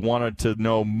 who wanted to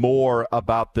know more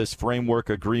about this framework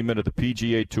agreement of the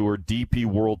PGA Tour, DP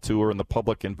World Tour, and the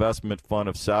Public Investment Fund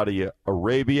of Saudi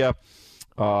Arabia,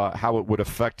 how it would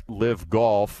affect Live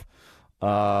Golf.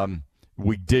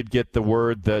 We did get the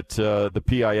word that the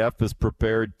PIF is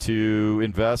prepared to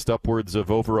invest upwards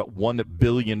of over $1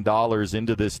 billion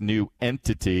into this new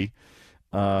entity.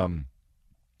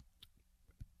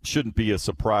 Shouldn't be a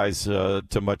surprise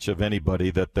to much of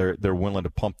anybody that they're willing to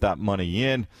pump that money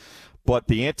in. But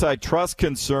the antitrust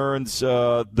concerns,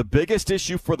 the biggest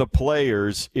issue for the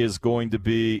players is going to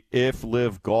be if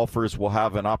LIV golfers will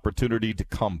have an opportunity to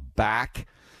come back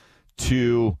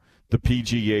to the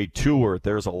PGA Tour.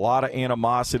 There's a lot of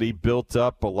animosity built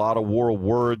up, a lot of war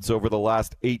words over the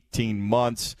last 18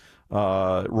 months.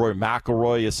 Rory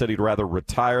McIlroy has said he'd rather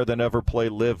retire than ever play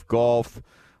LIV golf.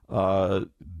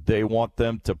 They want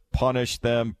them to punish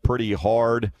them pretty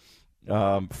hard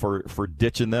for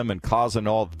ditching them and causing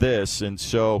all this. And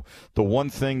so the one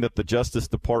thing that the Justice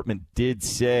Department did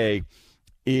say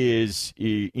is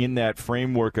in that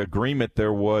framework agreement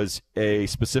there was a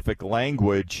specific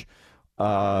language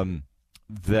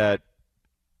that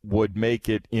would make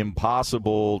it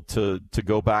impossible to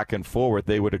go back and forward.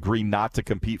 They would agree not to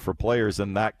compete for players,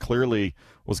 and that clearly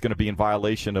was going to be in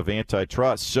violation of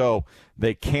antitrust. So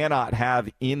they cannot have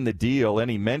in the deal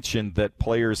any mention that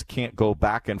players can't go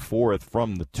back and forth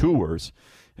from the tours.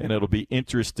 And it'll be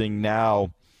interesting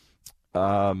now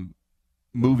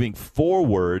moving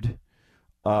forward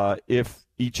if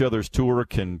each other's tour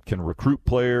can recruit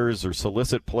players or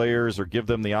solicit players or give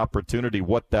them the opportunity,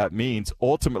 what that means.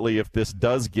 Ultimately, if this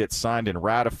does get signed and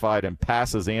ratified and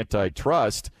passes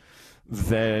antitrust,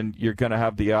 then you're going to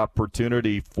have the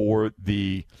opportunity for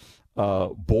the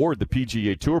board, the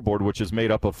PGA Tour board, which is made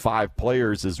up of 5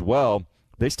 players as well.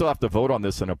 They still have to vote on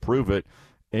this and approve it.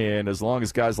 And as long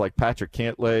as guys like Patrick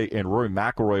Cantlay and Rory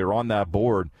McIlroy are on that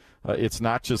board, it's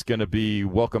not just going to be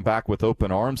welcome back with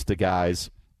open arms to guys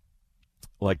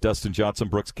like Dustin Johnson,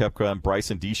 Brooks Koepka, and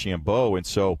Bryson DeChambeau. And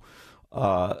so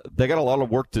they got a lot of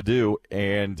work to do,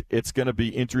 and it's going to be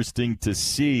interesting to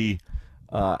see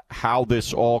how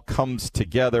this all comes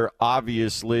together.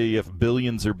 Obviously, if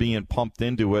billions are being pumped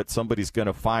into it, somebody's going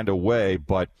to find a way,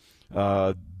 but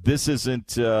this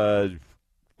isn't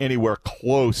anywhere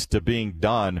close to being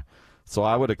done. So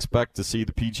I would expect to see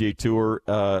the PGA Tour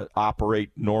operate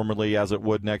normally as it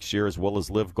would next year, as well as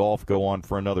LIV Golf go on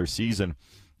for another season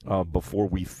before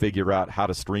we figure out how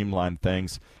to streamline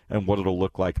things and what it'll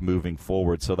look like moving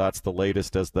forward. So that's the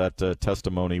latest as that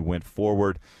testimony went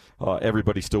forward.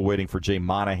 Everybody's still waiting for Jay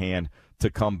Monahan to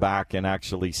come back and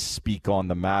actually speak on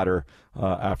the matter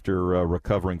after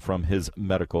recovering from his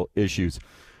medical issues.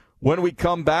 When we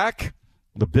come back,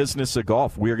 the business of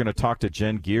golf. We are going to talk to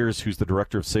Jen Geers, who's the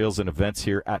Director of Sales and Events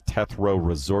here at Tetherow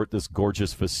Resort, this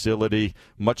gorgeous facility,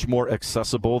 much more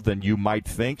accessible than you might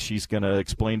think. She's going to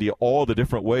explain to you all the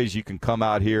different ways you can come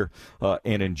out here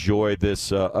and enjoy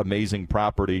this amazing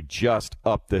property just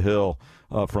up the hill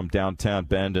from downtown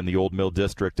Bend in the Old Mill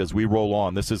District. As we roll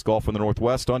on, this is Golf in the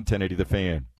Northwest on 1080 The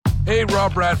Fan. Hey,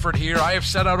 Rob Bradford here. I have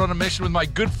set out on a mission with my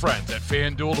good friends at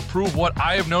FanDuel to prove what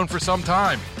I have known for some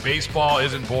time. Baseball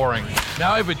isn't boring.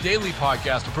 Now I have a daily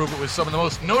podcast to prove it with some of the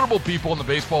most notable people in the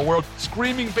baseball world,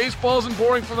 screaming baseball isn't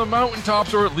boring from the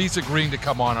mountaintops, or at least agreeing to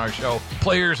come on our show.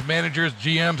 Players, managers,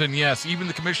 GMs, and yes, even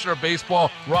the commissioner of baseball,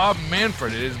 Rob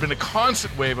Manfred. It has been a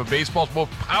constant wave of baseball's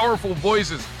most powerful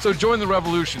voices. So join the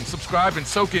revolution. Subscribe and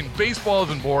soak in Baseball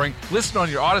Isn't Boring. Listen on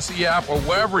your Odyssey app or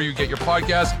wherever you get your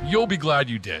podcasts. You'll be glad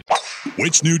you did.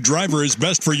 Which new driver is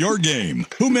best for your game?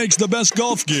 Who makes the best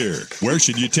golf gear? Where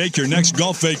should you take your next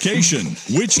golf vacation?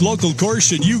 Which local course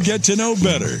should you get to know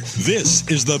better? This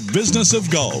is the business of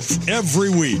golf. Every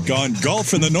week on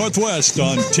Golf in the Northwest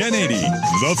on 1080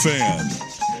 The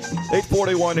Fan.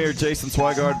 8:41 here, Jason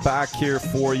Swigard back here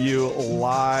for you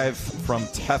live from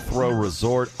Tetherow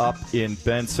Resort up in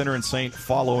Bend. Center and Saint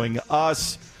following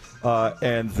us.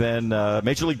 And then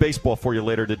Major League Baseball for you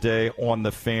later today on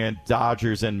The Fan.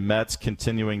 Dodgers and Mets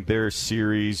continuing their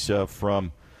series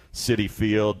from Citi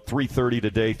Field. 3:30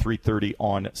 today, 3:30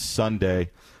 on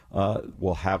Sunday.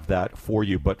 We'll have that for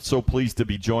you. But so pleased to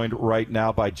be joined right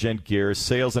now by Jen Geers,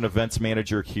 Sales and Events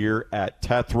Manager here at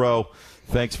Tetherow.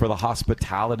 Thanks for the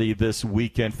hospitality this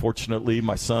weekend. Fortunately,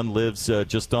 my son lives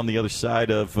just on the other side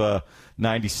of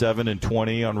 97 and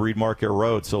 20 on Reed Market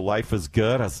Road, so life is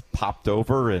good. I popped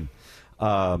over, and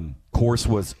course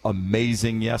was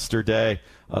amazing yesterday.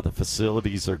 The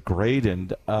facilities are great,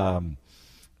 and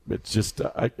it's just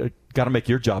I got to make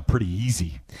your job pretty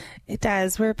easy. It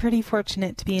does. We're pretty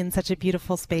fortunate to be in such a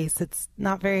beautiful space. It's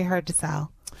not very hard to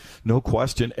sell. No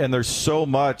question. And there's so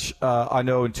much. I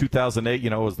know in 2008,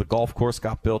 as the golf course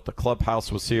got built, the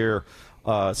clubhouse was here.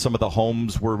 Some of the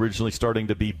homes were originally starting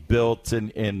to be built,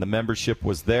 and the membership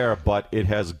was there, but it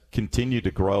has continued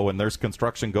to grow, and there's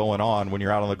construction going on. When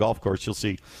you're out on the golf course, you'll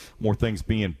see more things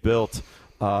being built.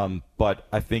 But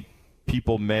I think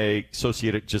people may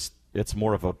associate it it's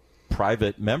more of a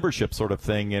private membership sort of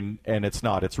thing, and it's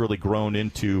not. It's really grown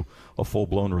into a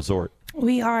full-blown resort.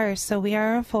 We are. So we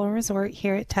are a full resort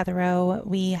here at Tetherow.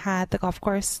 We had the golf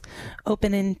course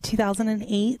open in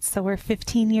 2008, so we're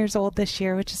 15 years old this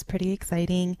year, which is pretty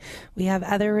exciting. We have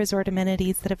other resort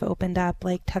amenities that have opened up,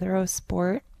 like Tetherow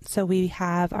Sport. So we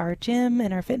have our gym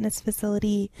and our fitness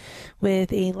facility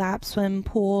with a lap swim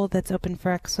pool that's open for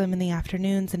X swim in the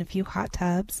afternoons and a few hot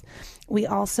tubs. We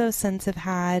also since have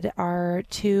had our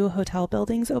 2 hotel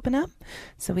buildings open up.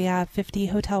 So we have 50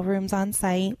 hotel rooms on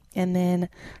site. And then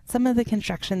some of the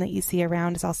construction that you see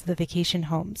around is also the vacation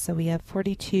homes. So we have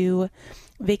 42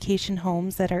 vacation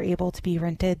homes that are able to be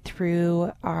rented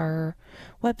through our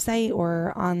website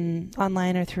or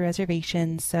online or through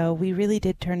reservations. So we really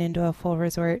did turn into a full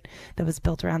resort that was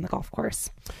built around the golf course.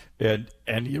 And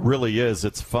it really is.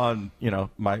 It's fun. You know,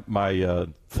 my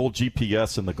full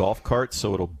GPS in the golf cart,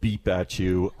 so it'll beep at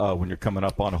you when you're coming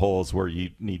up on holes where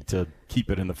you need to keep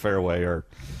it in the fairway or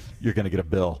you're going to get a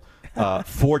bill.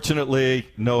 Fortunately,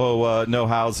 no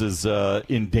houses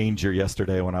in danger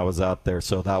yesterday when I was out there,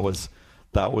 so that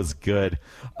was good.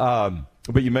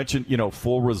 But you mentioned,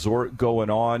 full resort going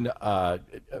on.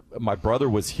 My brother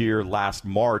was here last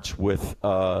March with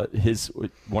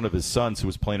one of his sons who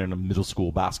was playing in a middle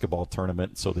school basketball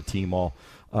tournament. So the team all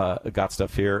got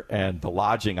stuff here, and the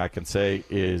lodging, I can say,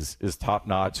 is top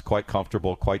notch, quite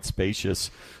comfortable, quite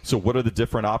spacious. So what are the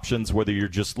different options, whether you're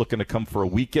just looking to come for a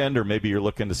weekend or maybe you're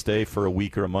looking to stay for a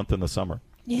week or a month in the summer?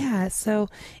 Yeah, so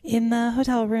in the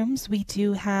hotel rooms, we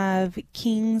do have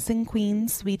kings and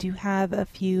queens. We do have a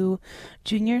few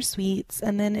junior suites.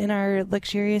 And then in our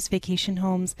luxurious vacation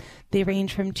homes, they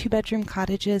range from 2-bedroom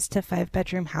cottages to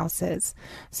 5-bedroom houses.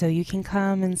 So you can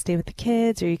come and stay with the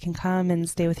kids, or you can come and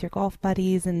stay with your golf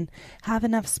buddies and have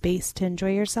enough space to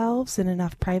enjoy yourselves and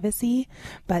enough privacy,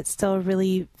 but still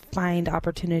really find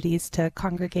opportunities to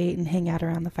congregate and hang out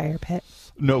around the fire pit.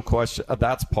 No question.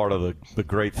 That's part of the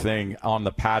great thing on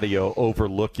the patio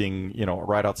overlooking,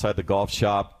 right outside the golf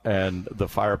shop and the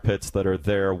fire pits that are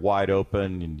there wide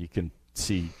open, and you can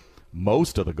see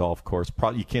most of the golf course.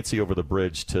 Probably you can't see over the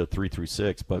bridge to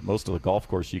 336, but most of the golf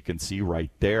course you can see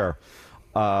right there.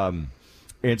 And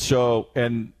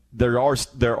there are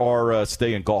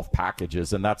stay in golf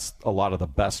packages, and that's a lot of the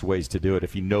best ways to do it.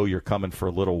 If you know you're coming for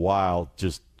a little while,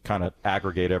 just kind of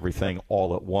aggregate everything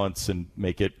all at once and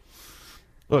make it.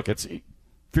 Look, if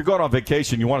you're going on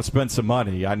vacation, you want to spend some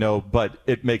money, I know, but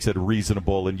it makes it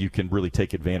reasonable, and you can really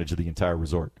take advantage of the entire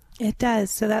resort. It does.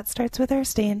 So that starts with our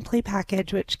stay and play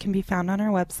package, which can be found on our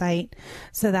website.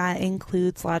 So that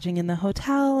includes lodging in the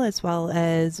hotel as well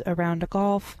as a round of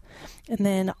golf. And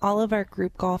then all of our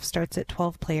group golf starts at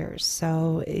 12 players.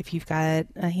 So if you've got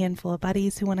a handful of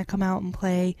buddies who want to come out and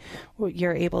play,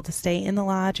 you're able to stay in the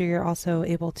lodge, or you're also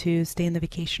able to stay in the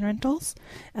vacation rentals.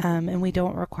 And we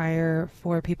don't require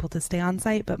for people to stay on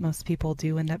site, but most people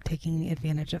do end up taking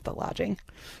advantage of the lodging.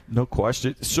 No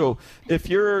question. So if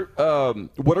you're,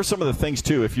 what are some of the things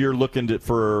too, if you're looking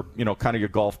for, kind of your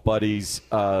golf buddies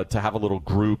to have a little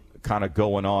group kind of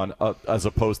going on as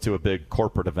opposed to a big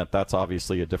corporate event? That's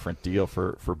obviously a different deal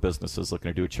for businesses looking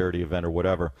to do a charity event or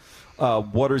whatever.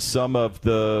 What are some of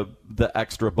the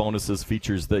extra bonuses,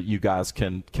 features that you guys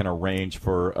can arrange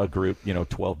for a group,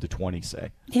 12 to 20,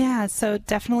 say? Yeah, so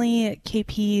definitely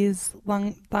KP's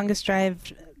longest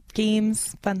drive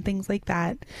games, fun things like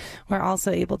that. We're also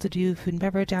able to do food and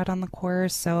beverage out on the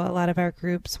course. So a lot of our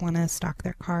groups want to stock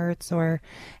their carts or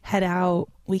head out.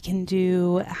 We can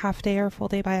do half day or full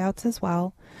day buyouts as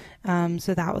well.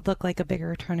 So that would look like a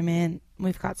bigger tournament.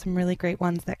 We've got some really great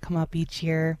ones that come up each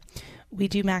year. We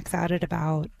do max out at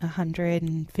about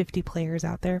 150 players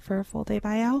out there for a full day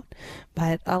buyout,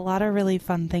 but a lot of really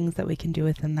fun things that we can do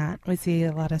within that. We see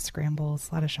a lot of scrambles,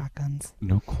 a lot of shotguns.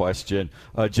 No question.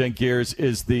 Jen Geers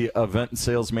is the event and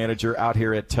sales manager out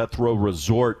here at Tetherow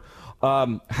Resort.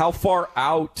 How far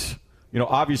out,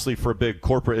 obviously for a big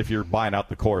corporate, if you're buying out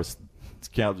the course,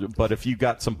 but if you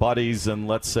got some buddies and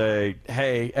let's say,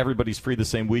 hey, everybody's free the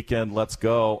same weekend, let's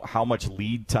go. How much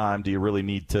lead time do you really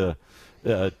need to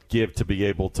give to be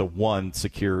able to, one,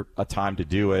 secure a time to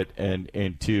do it,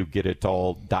 and two, get it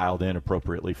all dialed in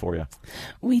appropriately for you?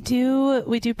 We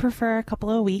do prefer a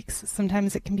couple of weeks.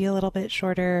 Sometimes it can be a little bit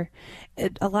shorter.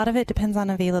 A lot of it depends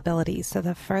on availability. So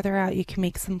the further out you can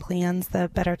make some plans, the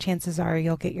better chances are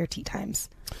you'll get your tee times.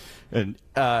 And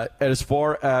as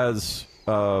far as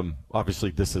obviously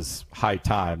this is high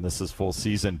time, this is full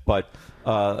season, but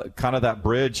kind of that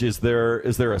bridge. Is there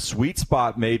a sweet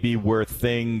spot maybe where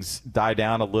things die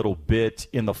down a little bit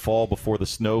in the fall before the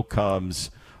snow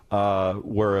comes,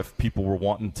 where if people were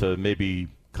wanting to maybe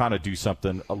kind of do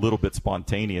something a little bit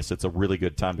spontaneous, it's a really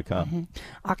good time to come?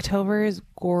 Mm-hmm. October is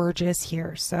gorgeous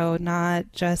here. So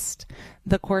not just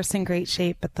the course in great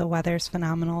shape, but the weather's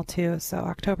phenomenal too. So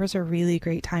October's a really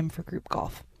great time for group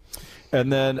golf. And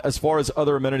then as far as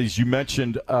other amenities, you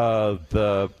mentioned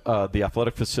the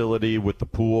athletic facility with the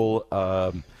pool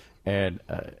and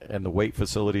the weight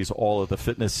facilities, all of the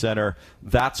fitness center.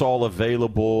 That's all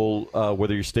available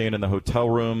whether you're staying in the hotel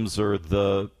rooms or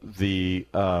the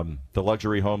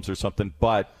luxury homes or something.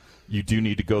 But you do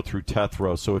need to go through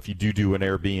Tetherow. So if you do an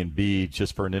Airbnb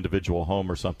just for an individual home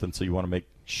or something, so you want to make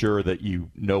sure that you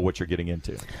know what you're getting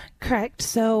into. Correct.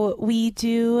 So we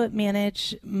do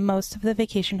manage most of the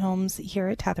vacation homes here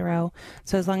at Tetherow.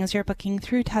 So as long as you're booking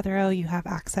through Tetherow, you have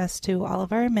access to all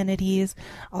of our amenities.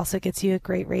 Also gets you a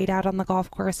great rate out on the golf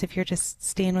course if you're just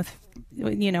staying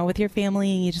with your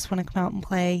family and you just want to come out and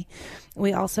play.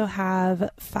 We also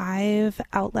have 5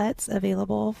 outlets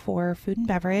available for food and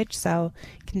beverage. So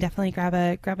you can definitely grab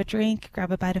a drink,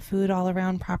 grab a bite of food all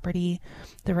around property.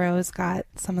 The Row's got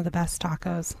some of the best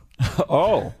tacos.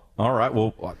 Oh, all right.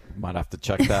 Well, I might have to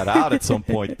check that out at some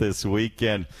point this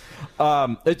weekend.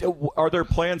 Are there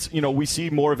plans? We see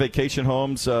more vacation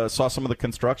homes, saw some of the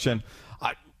construction.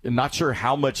 I'm not sure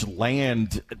how much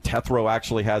land Tetherow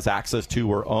actually has access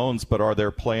to or owns, but are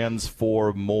there plans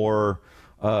for more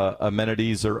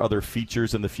amenities or other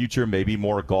features in the future? Maybe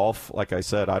more golf. Like I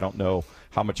said, I don't know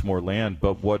how much more land,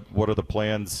 but what are the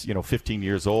plans, 15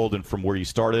 years old and from where you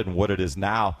started and what it is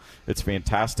now? It's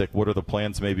fantastic. What are the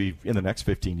plans maybe in the next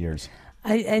 15 years?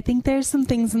 I think there's some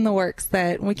things in the works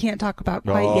that we can't talk about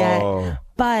quite yet.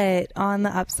 But on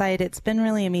the upside, it's been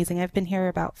really amazing. I've been here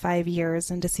about 5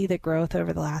 years, and to see the growth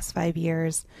over the last 5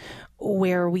 years,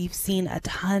 where we've seen a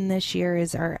ton this year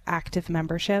is our active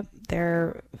membership.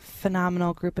 They're a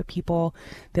phenomenal group of people.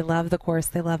 They love the course.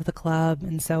 They love the club.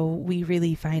 And so we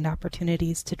really find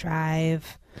opportunities to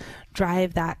drive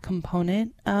that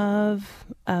component of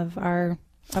our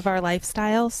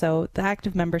lifestyle. So the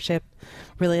active membership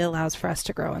really allows for us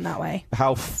to grow in that way.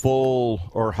 How full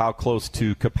or how close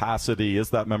to capacity is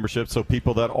that membership? So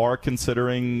people that are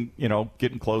considering,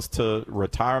 getting close to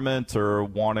retirement or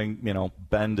wanting,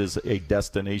 Bend is a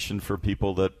destination for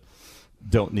people that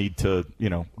don't need to,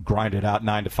 grind it out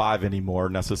 9 to 5 anymore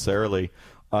necessarily.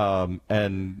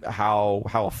 And how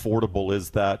affordable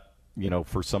is that,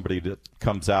 for somebody that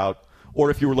comes out? Or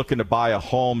if you were looking to buy a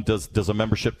home, does a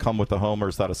membership come with the home, or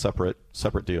is that a separate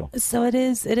deal? So it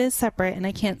is separate, and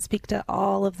I can't speak to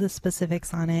all of the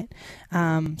specifics on it.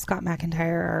 Scott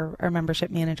McIntyre, our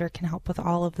membership manager, can help with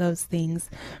all of those things.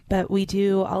 But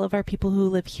all of our people who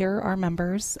live here are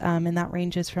members, and that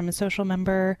ranges from a social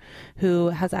member who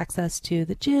has access to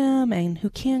the gym and who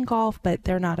can golf, but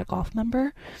they're not a golf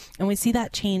member. And we see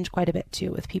that change quite a bit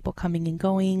too with people coming and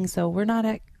going. So we're not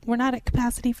at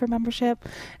capacity for membership,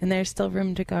 and there's still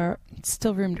room to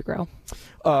grow.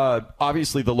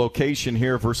 Obviously, the location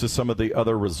here versus some of the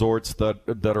other resorts that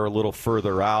are a little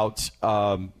further out.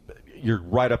 You're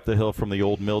right up the hill from the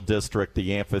Old Mill District,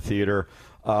 the amphitheater.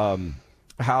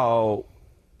 How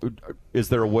is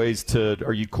there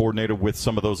are you coordinated with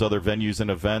some of those other venues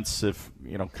and events? If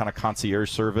kind of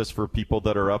concierge service for people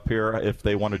that are up here, if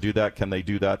they want to do that, can they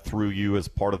do that through you as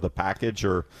part of the package,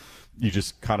 or you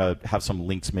just kind of have some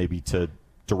links maybe to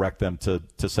direct them to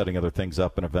setting other things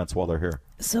up and events while they're here?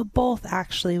 So both,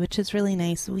 actually, which is really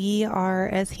nice. We are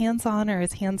as hands-on or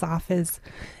as hands-off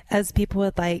as people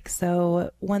would like. So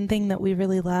one thing that we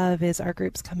really love is our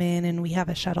groups come in and we have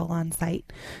a shuttle on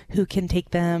site who can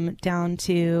take them down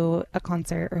to a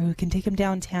concert or who can take them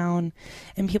downtown,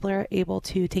 and people are able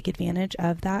to take advantage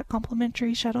of that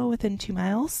complimentary shuttle within 2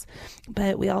 miles.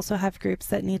 But we also have groups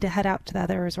that need to head out to the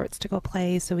other resorts to go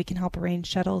play, so we can help arrange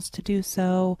shuttles to do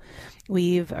so.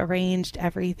 We've arranged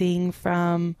everything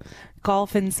from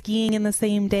golf and skiing in the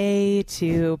same day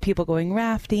to people going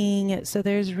rafting. So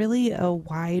there's really a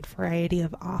wide variety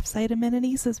of off-site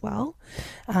amenities as well.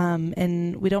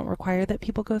 And we don't require that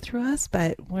people go through us,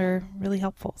 but we're really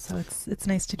helpful. So it's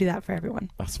nice to do that for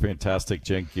everyone. That's fantastic.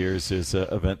 Jen Geers is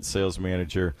event sales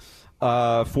manager.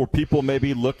 For people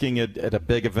maybe looking at a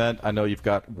big event, I know you've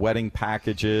got wedding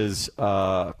packages,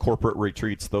 corporate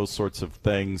retreats, those sorts of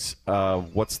things.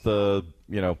 What's the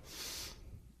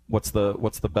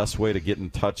best way to get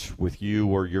in touch with you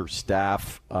or your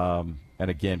staff? And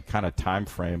again, kind of time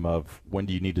frame of when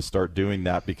do you need to start doing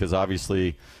that? Because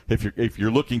obviously, if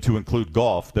you're looking to include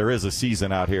golf, there is a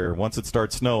season out here. Once it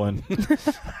starts snowing,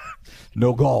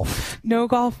 No golf. No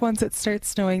golf once it starts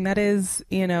snowing. That is,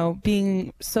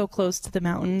 being so close to the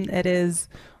mountain, it is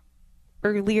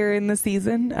earlier in the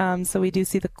season. So we do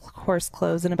see the course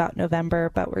close in about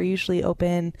November, but we're usually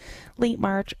open late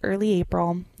March, early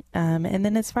April. And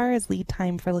then as far as lead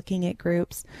time for looking at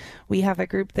groups, we have a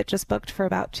group that just booked for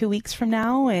about 2 weeks from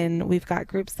now, and we've got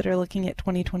groups that are looking at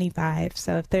 2025.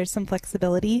 So if there's some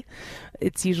flexibility,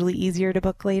 it's usually easier to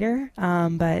book later.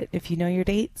 But if you know your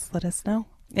dates, let us know.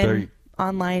 And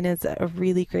online is a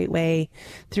really great way.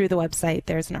 Through the website,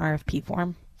 there's an RFP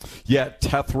form. Yeah,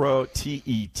 Tetherow,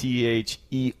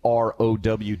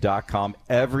 Tetherow.com.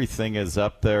 Everything is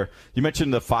up there. You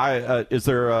mentioned the five. Is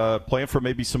there a plan for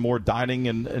maybe some more dining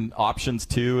and options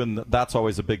too? And that's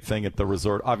always a big thing at the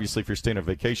resort. Obviously, if you're staying at a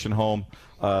vacation home,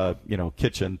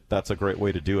 kitchen, that's a great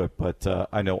way to do it. But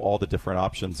I know all the different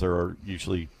options are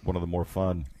usually one of the more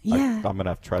fun. Yeah. I'm going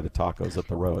to have to try the tacos at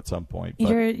the Row at some point.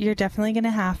 But. You're definitely going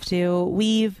to have to.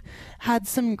 We've had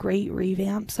some great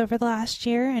revamps over the last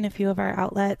year in a few of our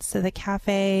outlets. So the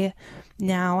cafe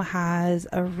now has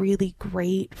a really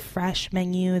great fresh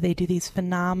menu. They do these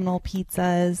phenomenal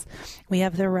pizzas. We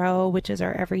have the Row, which is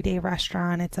our everyday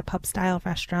restaurant. It's a pub style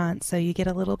restaurant, so you get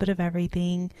a little bit of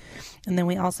everything. And then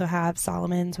we also have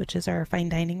Solomon's, which is our fine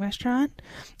dining restaurant.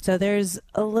 So there's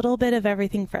a little bit of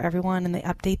everything for everyone, and they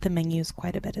update the menus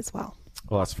quite a bit as well.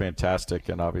 Well, that's fantastic.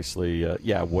 And obviously,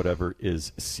 whatever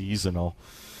is seasonal.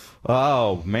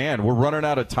 Oh, man, we're running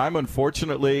out of time,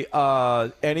 unfortunately.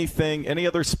 Any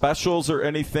other specials or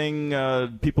anything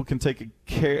people can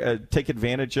take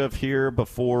advantage of here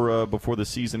before the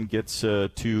season gets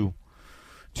too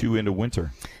into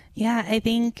winter? Yeah, I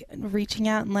think reaching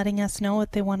out and letting us know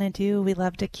what they want to do. We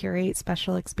love to curate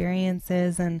special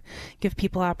experiences and give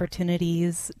people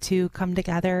opportunities to come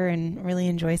together and really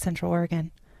enjoy Central Oregon.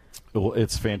 Well,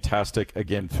 it's fantastic.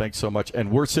 Again, thanks so much.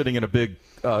 And we're sitting in a big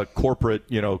corporate,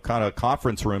 kind of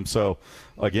conference room. So,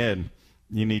 again,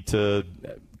 you need to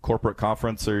corporate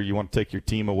conference or you want to take your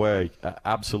team away.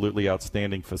 Absolutely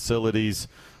outstanding facilities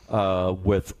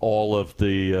with all of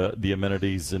the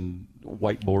amenities and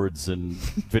whiteboards and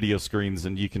video screens,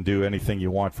 and you can do anything you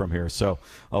want from here. So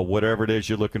whatever it is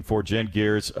you're looking for, Jen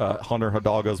Geers, Hunter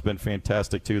Hidalgo has been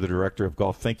fantastic too, the director of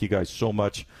golf. Thank you guys so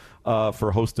much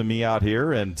for hosting me out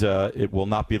here, and it will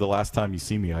not be the last time you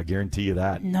see me. I guarantee you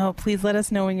that. No, please let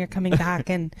us know when you're coming back,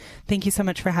 and thank you so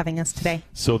much for having us today.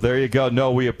 So there you go.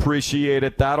 No, we appreciate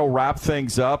it. That'll wrap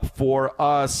things up for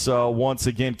us. Once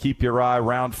again, keep your eye.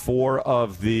 Round 4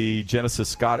 of the Genesis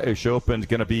Scottish Open is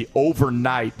going to be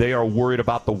overnight. They are worried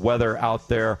about the weather out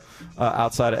there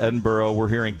outside of Edinburgh. We're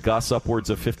hearing gusts upwards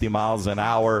of 50 miles an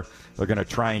hour. They're going to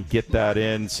try and get that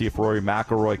in, see if Rory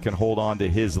McIlroy can hold on to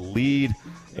his lead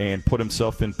and put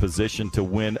himself in position to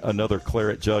win another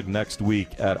Claret Jug next week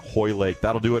at Hoylake.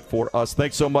 That'll do it for us.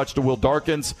 Thanks so much to Will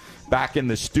Darkins back in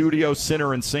the studio.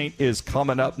 Sinner and Saint is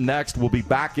coming up next. We'll be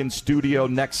back in studio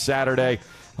next Saturday,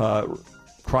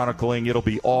 chronicling. It'll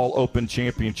be all Open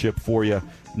Championship for you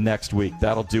next week.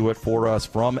 That'll do it for us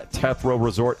from Tetherow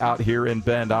Resort out here in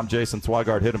Bend. I'm Jason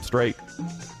Swigard. Hit him straight.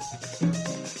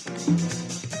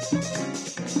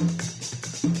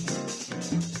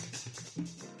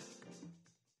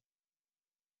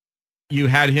 You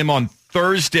had him on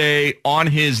Thursday on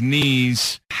his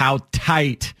knees. How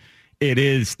tight it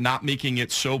is, not making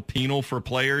it so penal for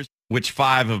players. Which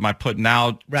 5 am I putting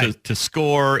out to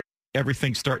score?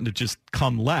 Everything's starting to just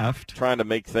come left. Trying to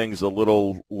make things a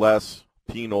little less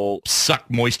penal. Suck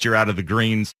moisture out of the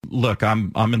greens. Look,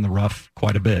 I'm in the rough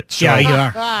quite a bit. So. Yeah, you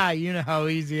are. You know how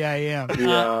easy I am.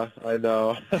 Yeah, I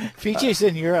know. Features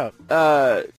in Europe.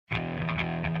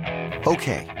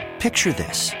 Okay, picture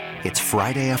this. It's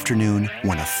Friday afternoon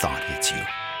when a thought hits you.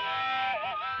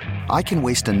 I can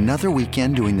waste another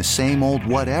weekend doing the same old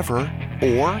whatever,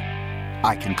 or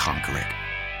I can conquer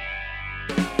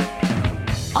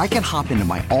it. I can hop into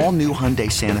my all-new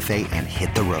Hyundai Santa Fe and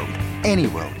hit the road. Any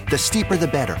road. The steeper, the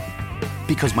better.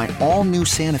 Because my all-new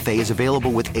Santa Fe is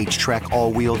available with H-Track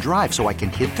all-wheel drive, so I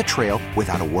can hit the trail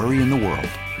without a worry in the world.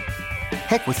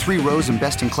 Heck, with 3 rows and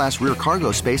best-in-class rear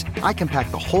cargo space, I can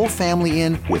pack the whole family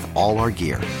in with all our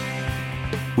gear.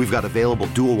 We've got available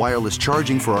dual wireless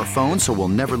charging for our phones, so we'll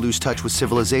never lose touch with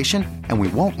civilization, and we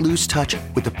won't lose touch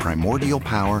with the primordial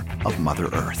power of Mother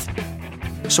Earth.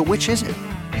 So which is it?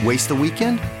 Waste the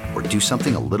weekend or do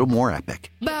something a little more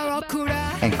epic?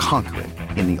 And conquer it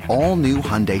in the all-new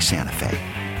Hyundai Santa Fe.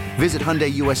 Visit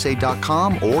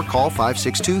HyundaiUSA.com or call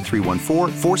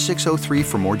 562-314-4603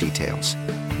 for more details.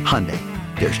 Hyundai,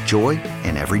 there's joy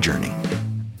in every journey.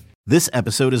 This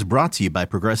episode is brought to you by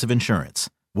Progressive Insurance.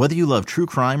 Whether you love true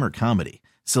crime or comedy,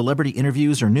 celebrity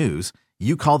interviews or news,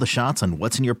 you call the shots on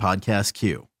what's in your podcast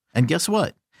queue. And guess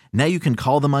what? Now you can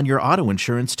call them on your auto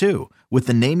insurance too with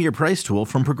the Name Your Price tool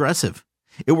from Progressive.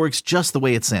 It works just the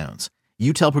way it sounds.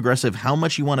 You tell Progressive how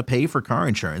much you want to pay for car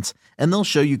insurance, and they'll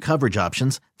show you coverage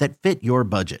options that fit your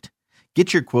budget.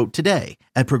 Get your quote today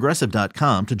at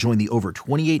Progressive.com to join the over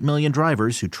 28 million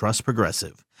drivers who trust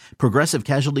Progressive. Progressive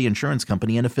Casualty Insurance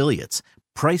Company and Affiliates.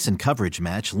 Price and coverage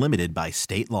match limited by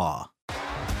state law.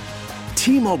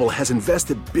 T-Mobile has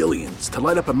invested billions to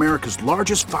light up America's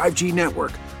largest 5G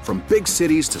network, from big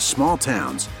cities to small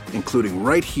towns, including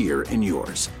right here in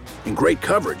yours. And great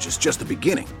coverage is just the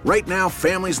beginning. Right now,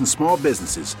 families and small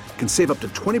businesses can save up to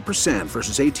 20%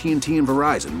 versus AT&T and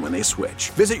Verizon when they switch.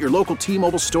 Visit your local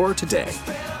T-Mobile store today.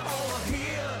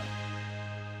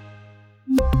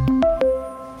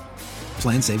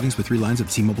 Plan savings with 3 lines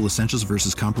of T-Mobile Essentials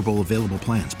versus comparable available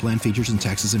plans. Plan features and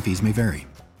taxes and fees may vary.